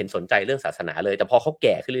เขาไม่เห็นสนใจเรื่องศาสนาเลยแต่พอเขาแ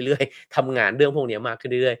ก่ขึ้นเรื่อยๆทำงานเรื่องพวกนี้มากขึ้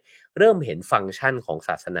นเรื่อยๆเริ่มเห็นฟังก์ชันของศ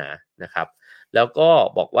าสนานะครับแล้วก็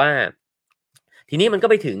บอกว่าทีนี้มันก็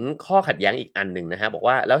ไปถึงข้อขัดแย้งอีกอันหนึ่งนะฮะบอก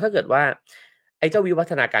ว่าแล้วถ้าเกิดว่าไอ้เจ้าวิวั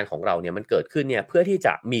ฒนาการของเราเนี่ยมันเกิดขึ้นเนี่ยเพื่อที่จ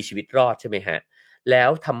ะมีชีวิตรอดใช่ไหมฮะแล้ว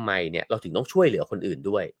ทำไมเนี่ยเราถึงต้องช่วยเหลือคนอื่น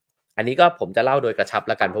ด้วยอันนี้ก็ผมจะเล่าโดยกระชับ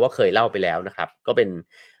แล้วกันเพราะว่าเคยเล่าไปแล้วนะครับก็เ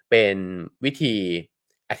ป็นวิธี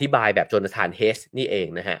อธิบายแบบโจนาธานเฮสนี่เอง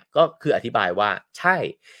นะฮะก็คืออธิบายว่าใช่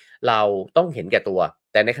เราต้องเห็นแก่ตัว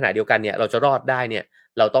แต่ในขณะเดียวกันเนี่ยเราจะรอดได้เนี่ย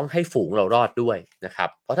เราต้องให้ฝูงเรารอดด้วยนะครับ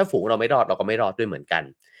เพราะถ้าฝูงเราไม่รอดเราก็ไม่รอดด้วยเหมือนกัน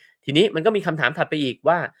ทีนี้มันก็มีคำถามถัดไปอีก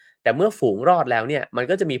ว่าแต่เมื่อฝูงรอดแล้วเนี่ยมัน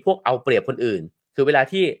ก็จะมีพวกเอาเปรียบคนอื่นคือเวลา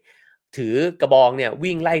ที่ถือกระบองเนี่ย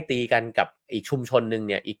วิ่งไล่ตีกันกับอีกชุมชนหนึ่ง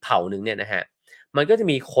เนี่ยอีกเผ่าหนึ่งเนี่ยนะฮะมันก็จะ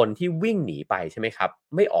มีคนที่วิ่งหนีไปใช่ไหมครับ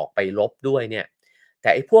ไม่ออกไปรบด้วยเนี่ย แต่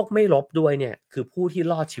ไอ้พวกไม่ลบด้วยเนี่ยคือผู้ที่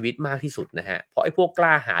รอดชีวิตมากที่สุดนะฮะเพราะไอ้พวกก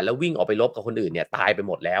ล้าหาญแล้ววิ่งออกไปรบกับคนอื่นเนี่ยตายไป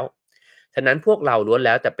หมดแล้วฉะนั้นพวกเราล้วนแ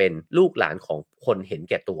ล้วแต่เป็นลูกหลานของคนเห็น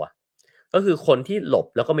แก่ตัวก็คือคนที่หลบ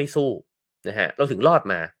แล้วก็ไม่สู้นะฮะเราถึงรอด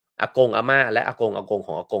มาอากงอาม่าและอากงข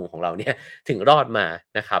องอากงของเราเนี่ยถึงรอดมา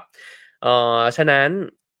นะครับฉะนั้น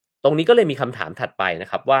ตรงนี้ก็เลยมีคำถามถัดไปนะ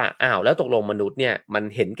ครับว่าอ้าวแล้วตกลงมนุษย์เนี่ยมัน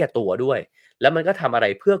เห็นแก่ตัวด้วยแล้วมันก็ทำอะไร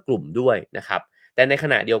เพื่อกลุ่มด้วยนะครับ แต่ในข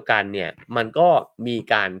ณะเดียวกันเนี่ยมันก็มี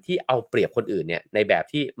การที่เอาเปรียบคนอื่นเนี่ยในแบบ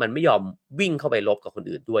ที่มันไม่ยอมวิ่งเข้าไปรบกับคน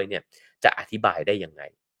อื่นด้วยเนี่ยจะอธิบายได้ยังไง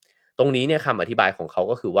ตรงนี้เนี่ยคำอธิบายของเขา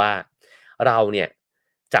ก็คือว่าเราเนี่ย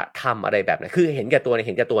จะทำอะไรแบบไหนคือเห็นแก่ตัวเนี่ยเ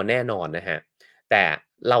ห็นแก่ตัวแน่นอนนะฮะแต่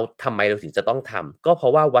เราทำไมเราถึงจะต้องทำก็เพรา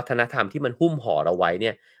ะว่าวัฒนธรรมที่มันหุ้มห่อเราไว้เ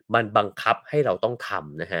นี่ยมันบังคับให้เราต้องท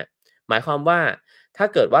ำนะฮะหมายความว่าถ้า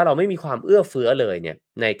เกิดว่าเราไม่มีความเอื้อเฟื้อเลยเนี่ย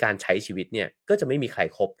ในการใช้ชีวิตเนี่ยก็จะไม่มีใคร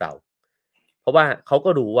คบเรา เพราะว่าเขาก็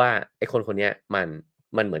รู้ว่าไอ้คนคนเนี้ย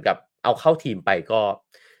มันเหมือนกับเอาเข้าทีมไป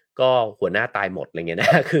ก็หัวหน้าตายหมดอะไรเงี้ยน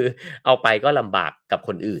ะ คือเอาไปก็ลำบากกับค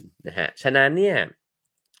นอื่นนะฮะฉะนั้นเนี่ย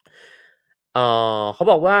เขา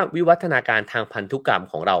บอกว่าวิวัฒนาการทางพันธุกรรม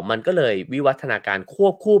ของเรามันก็เลยวิวัฒนาการคว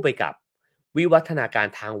บคู่ไปกับวิวัฒนาการ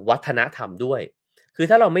ทางวัฒนธรรมด้วยคือ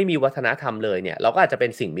ถ้าเราไม่มีวัฒนธรรมเลยเนี่ยเราก็อาจจะเป็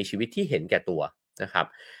นสิ่งมีชีวิตที่เห็นแก่ตัวนะครับ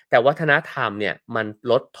แต่วัฒนธรรมเนี่ยมัน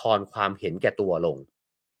ลดทอนความเห็นแก่ตัวลง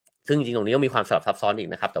ซึ่งจริงๆตรงนี้ก็มีความสลับซับซ้อนอีก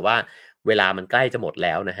นะครับแต่ว่าเวลามันใกล้จะหมดแ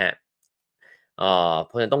ล้วนะฮะเ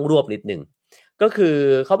พราะฉะนั้นต้องรวบนิดหนึ่งก็คือ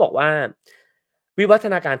เขาบอกว่าวิวัฒ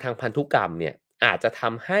นาการทางพันธุกรรมเนี่ยอาจจะท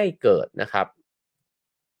ำให้เกิดนะครับ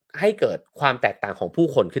ให้เกิดความแตกต่างของผู้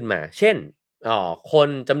คนขึ้นมาเช่นคน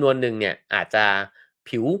จำนวนหนึ่งเนี่ยอาจจะ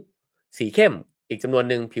ผิวสีเข้มอีกจำนวน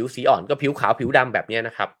หนึ่งผิวสีอ่อนก็ผิวขาวผิวดำแบบเนี้ยน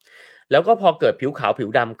ะครับแล้วก็พอเกิดผิวขาวผิว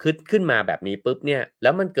ดำขึ้นมาแบบนี้ปุ๊บเนี่ยแล้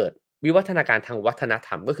วมันเกิด วิวัฒนาการทางวัฒนธ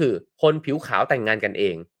รรมก็คือคนผิวขาวแต่งงานกันเอ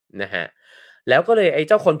งนะฮะแล้วก็เลยไอ้เ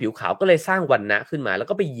จ้าคนผิวขาวก็เลยสร้างวรรณะขึ้นมาแล้ว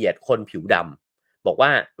ก็ไปเหยียดคนผิวดำบอกว่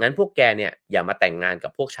างั้นพวกแกเนี่ยอย่ามาแต่งงานกั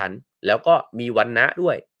บพวกฉัน แล้วก็มีวรรณะด้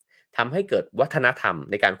วยทำให้เกิดวัฒนธรรม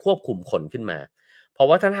ในการควบคุมคนขึ้นมาพอ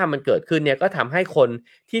วัฒนธรรมมันเกิดขึ้นเนี่ยก็ทำให้คน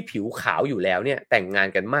ที่ผิวขาวอยู่แล้วเนี่ยแต่งงาน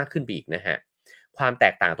กันมากขึ้นไปอีกนะฮะความแต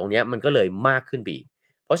กต่างตรงนี้มันก็เลยมากขึ้นไปอีก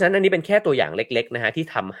เพราะฉะนั้นอันนี้เป็นแค่ตัวอย่างเล็กๆนะฮะที่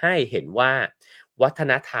ทำให้เห็นว่าวัฒ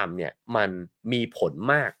นธรรมเนี่ยมันมีผล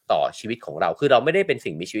มากต่อชีวิตของเราคือเราไม่ได้เป็น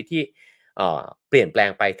สิ่งมีชีวิตที่เปลี่ยนแปลง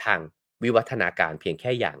ไปทางวิวัฒนาการเพียงแ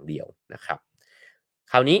ค่อย่างเดียวนะครับ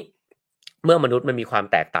คราวนี้เมื่อมนุษย์มันมีความ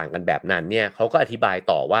แตกต่างกันแบบนั้นเนี่ยเขาก็อธิบาย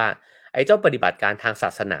ต่อว่าไอ้เจ้าปฏิบัติการทางศา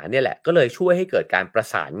สนาเนี่ยแหละก็เลยช่วยให้เกิดการประ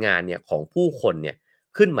สานงานเนี่ยของผู้คนเนี่ย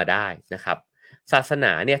ขึ้นมาได้นะครับศาสน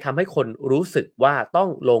าเนี่ยทำให้คนรู้สึกว่าต้อง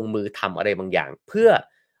ลงมือทำอะไรบางอย่างเพื่อ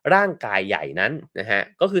ร่างกายใหญ่นั้นนะฮะ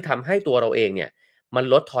ก็คือทำให้ตัวเราเองเนี่ยมัน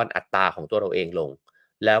ลดทอนอัตราของตัวเราเองลง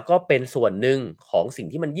แล้วก็เป็นส่วนหนึ่งของสิ่ง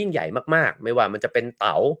ที่มันยิ่งใหญ่มากๆไม่ว่ามันจะเป็นเ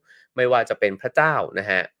ต๋าไม่ว่าจะเป็นพระเจ้านะ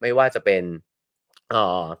ฮะไม่ว่าจะเป็นเอ่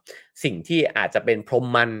อ สิ่งที่อาจจะเป็นพรหม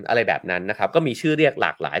มันอะไรแบบนั้นนะครับก็มีชื่อเรียกหล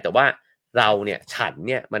ากหลายแต่ว่าเราเนี่ยฉันเ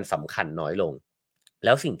นี่ยมันสำคัญน้อยลงแ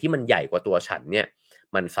ล้วสิ่งที่มันใหญ่กว่าตัวฉันเนี่ย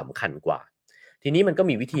มันสำคัญกว่าทีนี้มันก็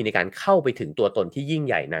มีวิธีในการเข้าไปถึงตัวตนที่ยิ่ง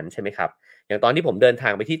ใหญ่นั้นใช่ไหมครับอย่างตอนที่ผมเดินทา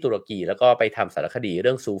งไปที่ตุรกีแล้วก็ไปทำสารคดีเ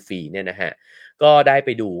รื่องซูฟีเนี่ยนะฮะก็ได้ไป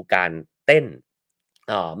ดูการเต้น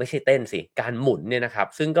ไม่ใช่เต้นสิการหมุนเนี่ยนะครับ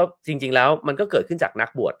ซึ่งก็จริงๆแล้วมันก็เกิดขึ้นจากนัก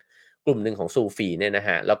บวชกลุ่มหนึ่งของซูฟีเนี่ยนะฮ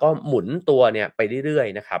ะแล้วก็หมุนตัวเนี่ยไปเรื่อย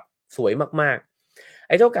ๆนะครับ สวยมากๆไ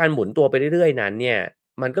อ้เจ้าการหมุนตัวไปเรื่อยๆนั้นเนี่ย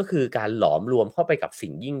มันก็คือการหลอมรวมเข้าไปกับสิ่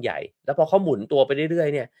งยิ่งใหญ่แล้วพอเขาหมุนตัวไปเรื่อย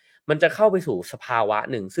ๆเนี่ยมันจะเข้าไปสู่สภาวะ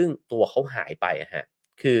หนึ่งซึ่งตัวเขาหายไปอะฮะ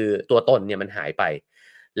คือตัวตนเนี่ยมันหายไป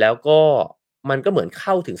แล้วก็มันก็เหมือนเ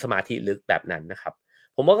ข้าถึงสมาธิลึกแบบนั้นนะครับ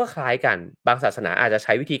ผมว่าก็คล้ายกันบางศาสนาอาจจะใ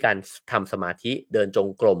ช้วิธีการทำสมาธิเดินจง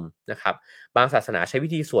กรมนะครับบางศาสนาใช้วิ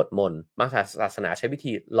ธีสวดมนต์บางศาสนาใช้วิ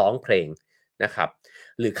ธีร้องเพลงนะครับ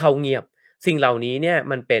หรือเข้าเงียบ สิ่งเหล่านี้เนี่ย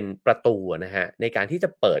มันเป็นประตูนะฮะในการที่จะ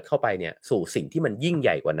เปิดเข้าไปเนี่ยสู่สิ่งที่มันยิ่งให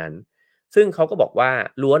ญ่กว่านั้นซึ่งเขาก็บอกว่า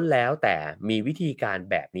ล้วนแล้วแต่มีวิธีการ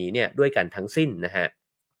แบบนี้เนี่ยด้วยกันทั้งสิ้นนะฮะ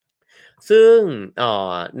ซึ่ง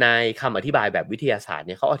ในคำอธิบายแบบวิทยาศาสตร์เ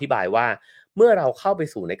นี่ยเขาอธิบายว่าเมื่อเราเข้าไป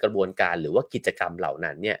สู่ในกระบวนการหรือว่ากิจกรรมเหล่า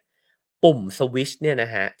นั้นเนี่ยปุ่มสวิตช์เนี่ยน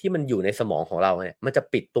ะฮะที่มันอยู่ในสมองของเราเนี่ยมันจะ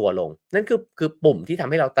ปิดตัวลงนั่นคือปุ่มที่ทำ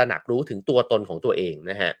ให้เราตระหนักรู้ถึงตัวตนของตัวเอง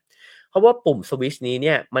นะฮะ เพราะว่าปุ่มสวิตช์นี้เ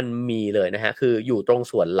นี่ยมันมีเลยนะฮะคืออยู่ตรง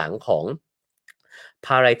ส่วนหลังของ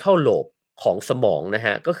parietal lobe ของสมองนะฮ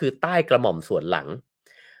ะก็คือใต้กระหม่อมส่วนหลัง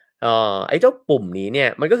ไอ้เจ้าปุ่มนี้เนี่ย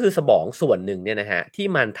มันก็คือสมองส่วนหนึ่งเนี่ยนะฮะที่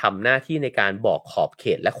มันทำหน้าที่ในการบอกขอบเข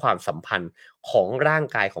ตและความสัมพันธ์ของร่าง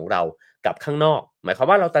กายของเรากับข้างนอกหมายความ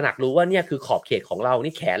ว่าเราตระหนักรู้ว่าเนี่ยคือขอบเขตของเรา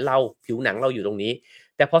นี่แขนเราผิวหนังเราอยู่ตรงนี้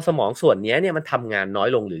แต่พอสมองส่วนนี้เนี่ยมันทำงานน้อย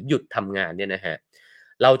ลงหรือหยุดทำงานเนี่ยนะฮะ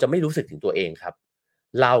เราจะไม่รู้สึกถึงตัวเองครับ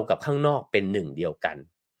เรากับข้างนอกเป็นหนึ่งเดียวกัน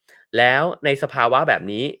แล้วในสภาวะแบบ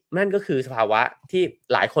นี้นั่นก็คือสภาวะที่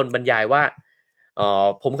หลายคนบรรยายว่า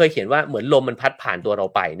ผมเคยเขียนว่าเหมือนลมมันพัดผ่านตัวเรา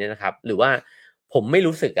ไปเนี่ยนะครับหรือว่าผมไม่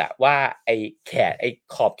รู้สึกอะว่าไอ้แขนไอ้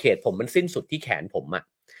ขอบเขตผมมันสิ้นสุดที่แขนผมอะ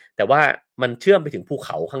แต่ว่ามันเชื่อมไปถึงภูเข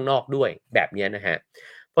าข้างนอกด้วยแบบเนี้ยนะฮะ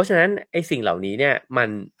เพราะฉะนั้นไอ้สิ่งเหล่านี้เนี่ยมัน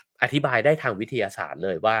อธิบายได้ทางวิทยาศาสตร์เล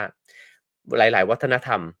ยว่าหลายๆวัฒนธ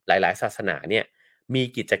รรมหลายๆศาสนาเนี่ย มี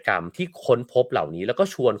กิจกรรมที่ค้นพบเหล่านี้แล้วก็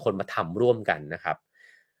ชวนคนมาทำร่วมกันนะครับ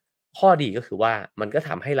ข้อดีก็คือว่ามันก็ท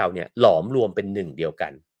ำให้เราเนี่ยหลอมรวมเป็นหนึ่งเดียวกั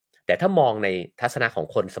นแต่ถ้ามองในทัศนะของ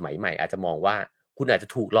คนสมัยใหม่อาจจะมองว่าคุณอาจจะ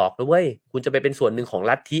ถูกหลอกนะเว้ยคุณจะไปเป็นส่วนหนึ่งของ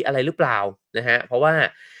ลัทธิอะไรหรือเปล่านะฮะเพราะว่า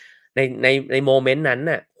ในโมเมนต์นั้น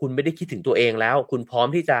น่ะคุณไม่ได้คิดถึงตัวเองแล้วคุณพร้อม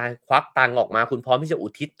ที่จะควักตังค์ออกมาคุณพร้อมที่จะอุ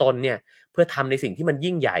ทิศตนเนี่ยเพื่อทำในสิ่งที่มัน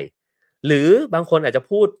ยิ่งใหญ่หรือบางคนอาจจะ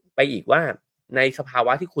พูดไปอีกว่าในสภาว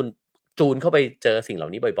ะที่คุณ จูนเข้าไปเจอสิ่งเหล่า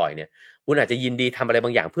นี้บ่อยๆเนี่ยคุณอาจจะยินดีทำอะไรบ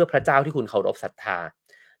างอย่างเพื่อพระเจ้าที่คุณเคารพศรัทธา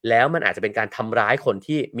แล้วมันอาจจะเป็นการทำร้ายคน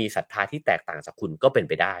ที่มีศรัทธาที่แตกต่างจากคุณก็เป็น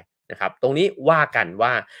ไปได้นะครับตรงนี้ว่ากันว่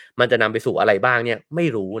ามันจะนำไปสู่อะไรบ้างเนี่ยไม่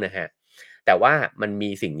รู้นะฮะแต่ว่ามันมี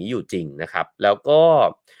สิ่งนี้อยู่จริงนะครับแล้วก็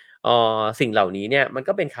สิ่งเหล่านี้เนี่ยมัน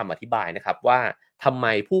ก็เป็นคำอธิบายนะครับว่าทำไม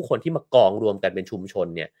ผู้คนที่มากองรวมกันเป็นชุมชน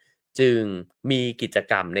เนี่ยจึงมีกิจ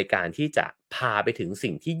กรรมในการที่จะพาไปถึง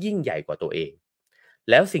สิ่งที่ยิ่งใหญ่กว่าตัวเอง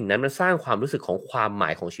แล้วสิ่งนั้นมันสร้างความรู้สึกของความหมา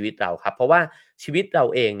ยของชีวิตเราครับเพราะว่าชีวิตเรา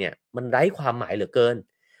เองเนี่ยมันไร้ความหมายเหลือเกิน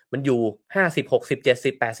มันอยู่50 60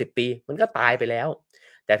 70 80ปีมันก็ตายไปแล้ว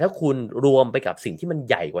แต่ถ้าคุณรวมไปกับสิ่งที่มัน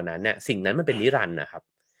ใหญ่กว่านั้นน่ะสิ่งนั้นมันเป็นนิรันดร์นะครับ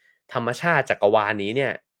ธรรมชาติจักรวาลนี้เนี่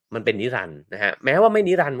ยมันเป็นนิรันดร์นะฮะแม้ว่าไม่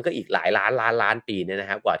นิรันดร์มันก็อีกหลายล้านล้านปีเนี่ยนะ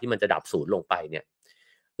ครับกว่าที่มันจะดับสูญลงไปเนี่ย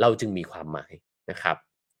เราจึงมีความหมายนะครับ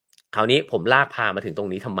คราวนี้ผมลากพามาถึงตรง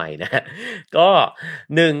นี้ทำไมนะก็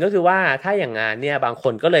หนึ่งก็คือว่าถ้าอย่างงั้นเนี่ยบางค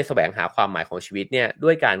นก็เลยแสวงหาความหมายของชีวิตเนี่ยด้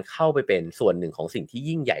วยการเข้าไปเป็นส่วนหนึ่งของสิ่งที่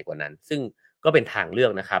ยิ่งใหญ่กว่านั้นซึ่งก็เป็นทางเลือ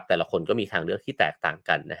กนะครับแต่ละคนก็มีทางเลือกที่แตกต่าง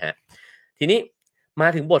กันนะฮะทีนี้ มา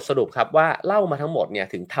ถึงบทสรุปครับว่าเล่ามาทั้งหมดเนี่ย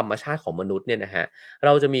ถึงธรรมชาติของมนุษย์เนี่ยนะฮะเร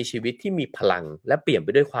าจะมีชีวิตที่มีพลังและเปลี่ยนไป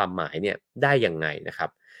ด้วยความหมายเนี่ยได้ยังไงนะครับ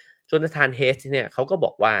โจนาธานเฮสเนี่ยเขาก็บ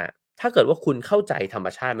อกว่าถ้าเกิดว่าคุณเข้าใจธรรม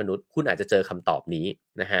ชาติมนุษย์คุณอาจจะเจอคำตอบนี้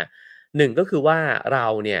นะฮะหนึ่งก็คือว่าเรา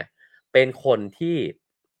เนี่ยเป็นคนที่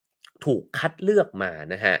ถูกคัดเลือกมา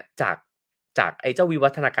นะฮะจากไอ้เจ้าวิวั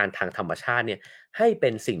ฒนาการทางธรรมชาติเนี่ยให้เป็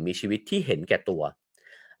นสิ่งมีชีวิตที่เห็นแก่ตัว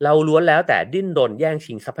เราล้วนแล้วแต่ดิ้นรนแย่ง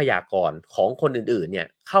ชิงทรัพยากรของคนอื่นๆเนี่ย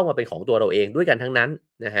เข้ามาเป็นของตัวเราเองด้วยกันทั้งนั้น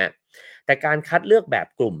นะฮะแต่การคัดเลือกแบบ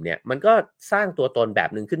กลุ่มเนี่ยมันก็สร้างตัวตนแบบ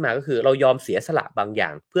หนึ่งขึ้นมาก็คือเรายอมเสียสละบางอย่า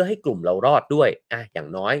งเพื่อให้กลุ่มเรารอดด้วยอย่าง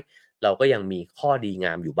น้อยเราก็ยังมีข้อดีง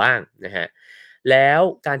ามอยู่บ้างนะฮะแล้ว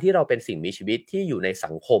การที่เราเป็นสิ่งมีชีวิตที่อยู่ในสั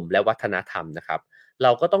งคมและวัฒนธรรมนะครับเร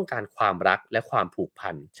าก็ต้องการความรักและความผูกพั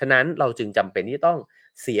นฉะนั้นเราจึงจำเป็นที่ต้อง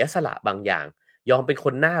เสียสละบางอย่างยอมเป็นค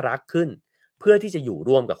นน่ารักขึ้น เพื่อที่จะอยู่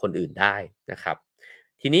ร่วมกับคนอื่นได้นะครับ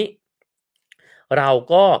ทีนี้เรา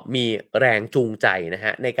ก็มีแรงจูงใจนะฮ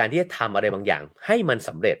ะในการที่จะทำอะไรบางอย่างให้มันส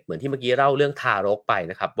ำเร็จเหมือนที่เมื่อกี้เล่าเรื่องทารกไป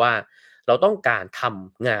นะครับว่าเราต้องการท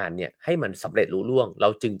ำงานเนี่ยให้มันสำเร็จลุล่วงเรา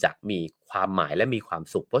จึงจะมีความหมายและมีความ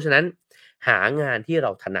สุขเพราะฉะนั้นหางานที่เร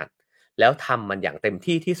าถนัดแล้วทำมันอย่างเต็ม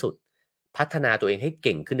ที่ที่สุดพัฒนาตัวเองให้เ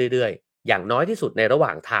ก่งขึ้นเรื่อยๆอย่างน้อยที่สุดในระหว่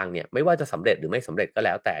างทางเนี่ยไม่ว่าจะสำเร็จหรือไม่สำเร็จก็แ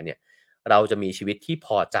ล้วแต่เนี่ย เราจะมีชีวิตที่พ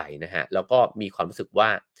อใจนะฮะแล้วก็มีความรู้สึกว่า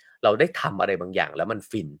เราได้ทำอะไรบางอย่างแล้วมัน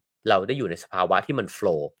ฟินเราได้อยู่ในสภาวะที่มันโฟล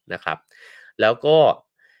ว์นะครับแล้วก็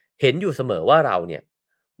เห็นอยู่เสมอว่าเราเนี่ย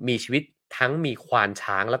มีชีวิตทั้งมีควาน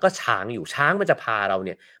ช้างแล้วก็ช้างอยู่ช้างมันจะพาเราเ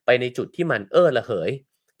นี่ยไปในจุดที่มันระเหย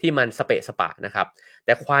ที่มันสเปะสปะนะครับแ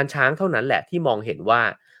ต่ควานช้างเท่านั้นแหละที่มองเห็นว่า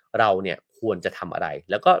เราเนี่ยควรจะทำอะไร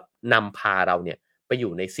แล้วก็นำพาเราเนี่ยไปอ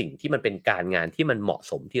ยู่ในสิ่งที่มันเป็นการงานที่มันเหมาะ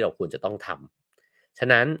สมที่เราควรจะต้องทำ ฉะ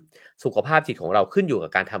นั้นสุขภาพจิตของเราขึ้นอยู่กั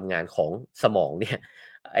บการทำงานของสมองเนี่ย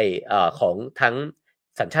ของทั้ง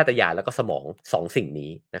สัญชาตญาณแล้วก็สมอง2สิ่ง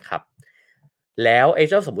นี้นะครับแล้วไอ้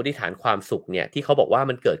เจ้าสมมุติฐานความสุขเนี่ยที่เขาบอกว่า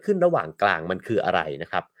มันเกิดขึ้นระหว่างกลางมันคืออะไรนะ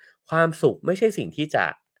ครับความสุขไม่ใช่สิ่งที่จะ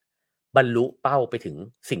บรรลุเป้าไปถึง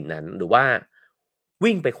สิ่งนั้นหรือว่า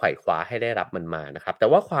วิ่งไปไขว่คว้าให้ได้รับมันมานะครับแต่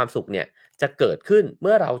ว่าความสุขเนี่ยจะเกิดขึ้นเ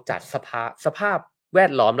มื่อเราจัดสภาพแว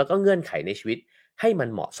ดล้อมแล้วก็เงื่อนไขในชีวิตให้มัน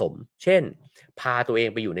เหมาะสมเช่น พาตัวเอง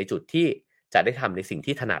ไปอยู่ในจุดที่จะได้ทำในสิ่ง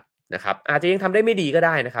ที่ถนัดนะครับอาจจะยังทำได้ไม่ดีก็ไ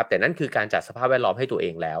ด้นะครับแต่นั่นคือการจัดสภาพแวดล้อมให้ตัวเอ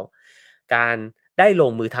งแล้วการได้ล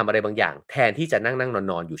งมือทำอะไรบางอย่างแทนที่จะนั่ง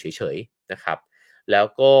นอนอยู่เฉยๆนะครับแล้ว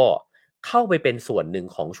ก็เข้าไปเป็นส่วนหนึ่ง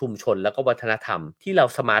ของชุมชนแล้วก็วัฒนธรรมที่เรา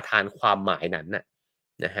สมาทานความหมายนั้น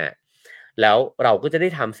นะฮะแล้วเราก็จะได้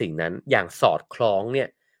ทำสิ่งนั้นอย่างสอดคล้องเนี่ย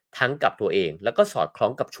ทั้งกับตัวเองแล้วก็สอดคล้อ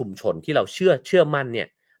งกับชุมชนที่เราเชื่อมั่นเนี่ย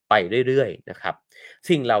ไปเรื่อยๆนะครับ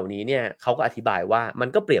สิ่งเหล่านี้เนี่ยเขาก็อธิบายว่ามัน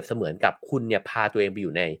ก็เปรียบเสมือนกับคุณเนี่ยพาตัวเองไปอ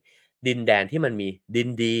ยู่ในดินแดนที่มันมีดิน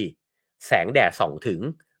ดีแสงแดดส่องถึง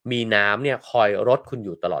มีน้ำเนี่ยคอยรดคุณอ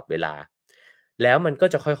ยู่ตลอดเวลาแล้วมันก็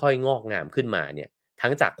จะค่อยๆงอกงามขึ้นมาเนี่ยทั้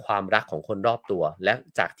งจากความรักของคนรอบตัวและ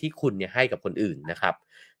จากที่คุณเนี่ยให้กับคนอื่นนะครับ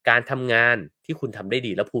การทำงานที่คุณทำได้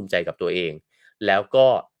ดีและภูมิใจกับตัวเองแล้วก็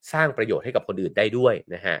สร้างประโยชน์ให้กับคนอื่นได้ด้วย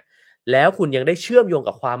นะฮะแล้วคุณยังได้เชื่อมโยง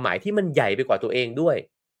กับความหมายที่มันใหญ่ไปกว่าตัวเองด้วย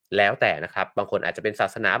แล้วแต่นะครับบางคนอาจจะเป็นศา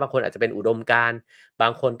สนาบางคนอาจจะเป็นอุดมการณ์บา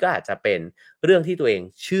งคนก็อาจจะเป็นเรื่องที่ตัวเอง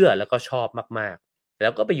เชื่อแล้วก็ชอบมากๆแล้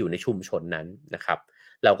วก็ไปอยู่ในชุมชนนั้นนะครับ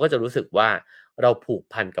เราก็จะรู้สึกว่าเราผูก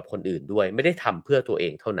พันกับคนอื่นด้วยไม่ได้ทำเพื่อตัวเอ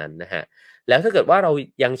งเท่านั้นนะฮะแล้วถ้าเกิดว่าเรา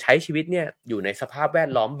ยังใช้ชีวิตเนี่ยอยู่ในสภาพแว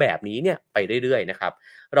ดล้อมแบบนี้เนี่ยไปเรื่อยๆนะครับ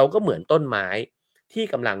เราก็เหมือนต้นไม้ที่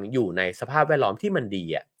กำลังอยู่ในสภาพแวดล้อมที่มันดี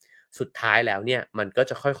อะสุดท้ายแล้วเนี่ยมันก็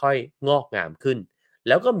จะค่อยๆงอกงามขึ้นแ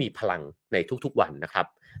ล้วก็มีพลังในทุกๆวันนะครับ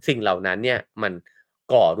สิ่งเหล่านั้นเนี่ยมัน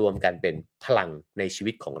ก่อรวมกันเป็นพลังในชี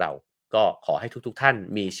วิตของเรา ก็ขอให้ทุกๆท่าน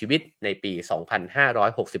มีชีวิตในปี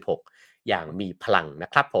2566อย่างมีพลังนะ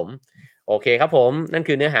ครับผมโอเคครับผมนั่น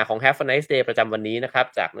คือเนื้อหาของ Have a Nice Day ประจำวันนี้นะครับ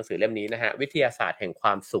จากหนังสือเล่มนี้นะฮะวิทยาศาสตร์แห่งคว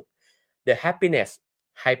ามสุข The Happiness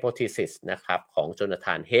Hypothesis นะครับของโจนาธ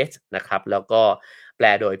านเฮดนะครับแล้วก็แปล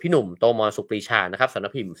โดยพี่หนุ่มโตมรสุขปรีชานะครับสำนั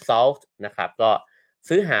กพิมพ์ Salt นะครับก็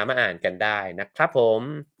ซื้อหามาอ่านกันได้นะครับผม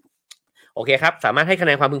โอเคครับสามารถให้คะแ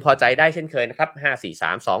นนความพึงพอใจได้เช่นเคยนะครับ5 4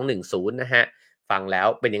 3 2 1 0นะฮะฟังแล้ว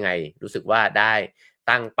เป็นยังไงรู้สึกว่าได้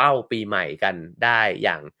ตั้งเป้าปีใหม่กันได้อ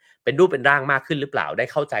ย่างเป็นรูปเป็นร่างมากขึ้นหรือเปล่าได้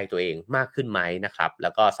เข้าใจตัวเองมากขึ้นไหมนะครับแล้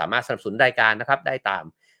วก็สามารถสนับสนุนรายการนะครับได้ตาม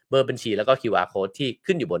เบอร์บัญชีแล้วก็ QR Code ที่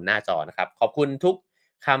ขึ้นอยู่บนหน้าจอนะครับขอบคุณทุก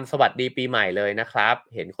คำสวัสดีปีใหม่เลยนะครับ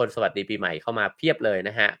เห็นคนสวัสดีปีใหม่เข้ามาเพียบเลยน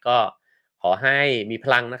ะฮะก็ขอให้มีพ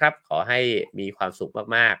ลังนะครับขอให้มีความสุข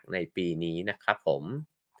มากๆในปีนี้นะครับผม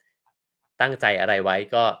ตั้งใจอะไรไว้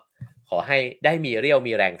ก็ขอให้ได้มีเรี่ยว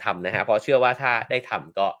มีแรงทำนะฮะเพราะเชื่อว่าถ้าได้ท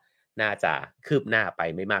ำก็น่าจะคืบหน้าไป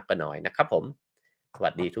ไม่มากก็น้อยนะครับผม ส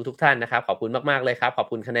วัสดีทุกท่านนะครับขอบคุณมากๆเลยครับขอบ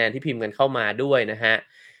คุณคะแนนที่พิมพ์กันเข้ามาด้วยนะฮะ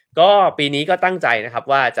ก็ปีนี้ก็ตั้งใจนะครับ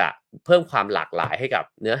ว่าจะเพิ่มความหลากหลายให้กับ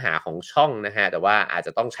เนื้อหาของช่องนะฮะแต่ว่าอาจจ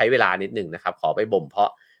ะต้องใช้เวลานิดหนึ่งนะครับขอไปบ่มเพา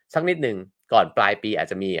ะสักนิดหนึ่งก่อนปลายปีอาจ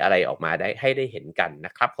จะมีอะไรออกมาได้ให้ได้เห็นกันน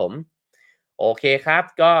ะครับผมโอเคครับ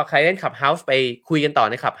ก็ใครเล่น Clubhouse ไปคุยกันต่อ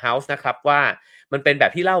ใน Clubhouse นะครับว่ามันเป็นแบ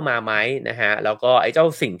บที่เล่ามาไหมนะฮะแล้วก็ไอ้เจ้า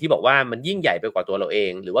สิ่งที่บอกว่ามันยิ่งใหญ่ไปกว่าตัวเราเอ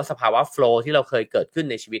งหรือว่าสภาวะโฟลว์ที่เราเคยเกิดขึ้น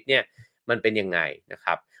ในชีวิตเนี่ยมันเป็นยังไงนะค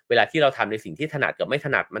รับ เวลาที่เราทำในสิ่งที่ถนัดกับไม่ถ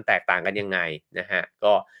นัดมันแตกต่างกันยังไงนะฮะ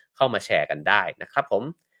ก็เข้ามาแชร์กันได้นะครับผม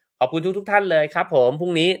ขอบคุณทุกท่านเลยครับผมพรุ่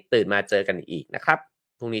งนี้ตื่นมาเจอกันอีกนะครับ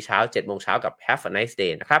พรุ่งนี้เช้า7 โมงเช้ากับ Have a nice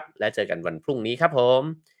day นะครับและเจอกันวันพรุ่งนี้ครับผม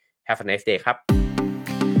Have a nice day ครับ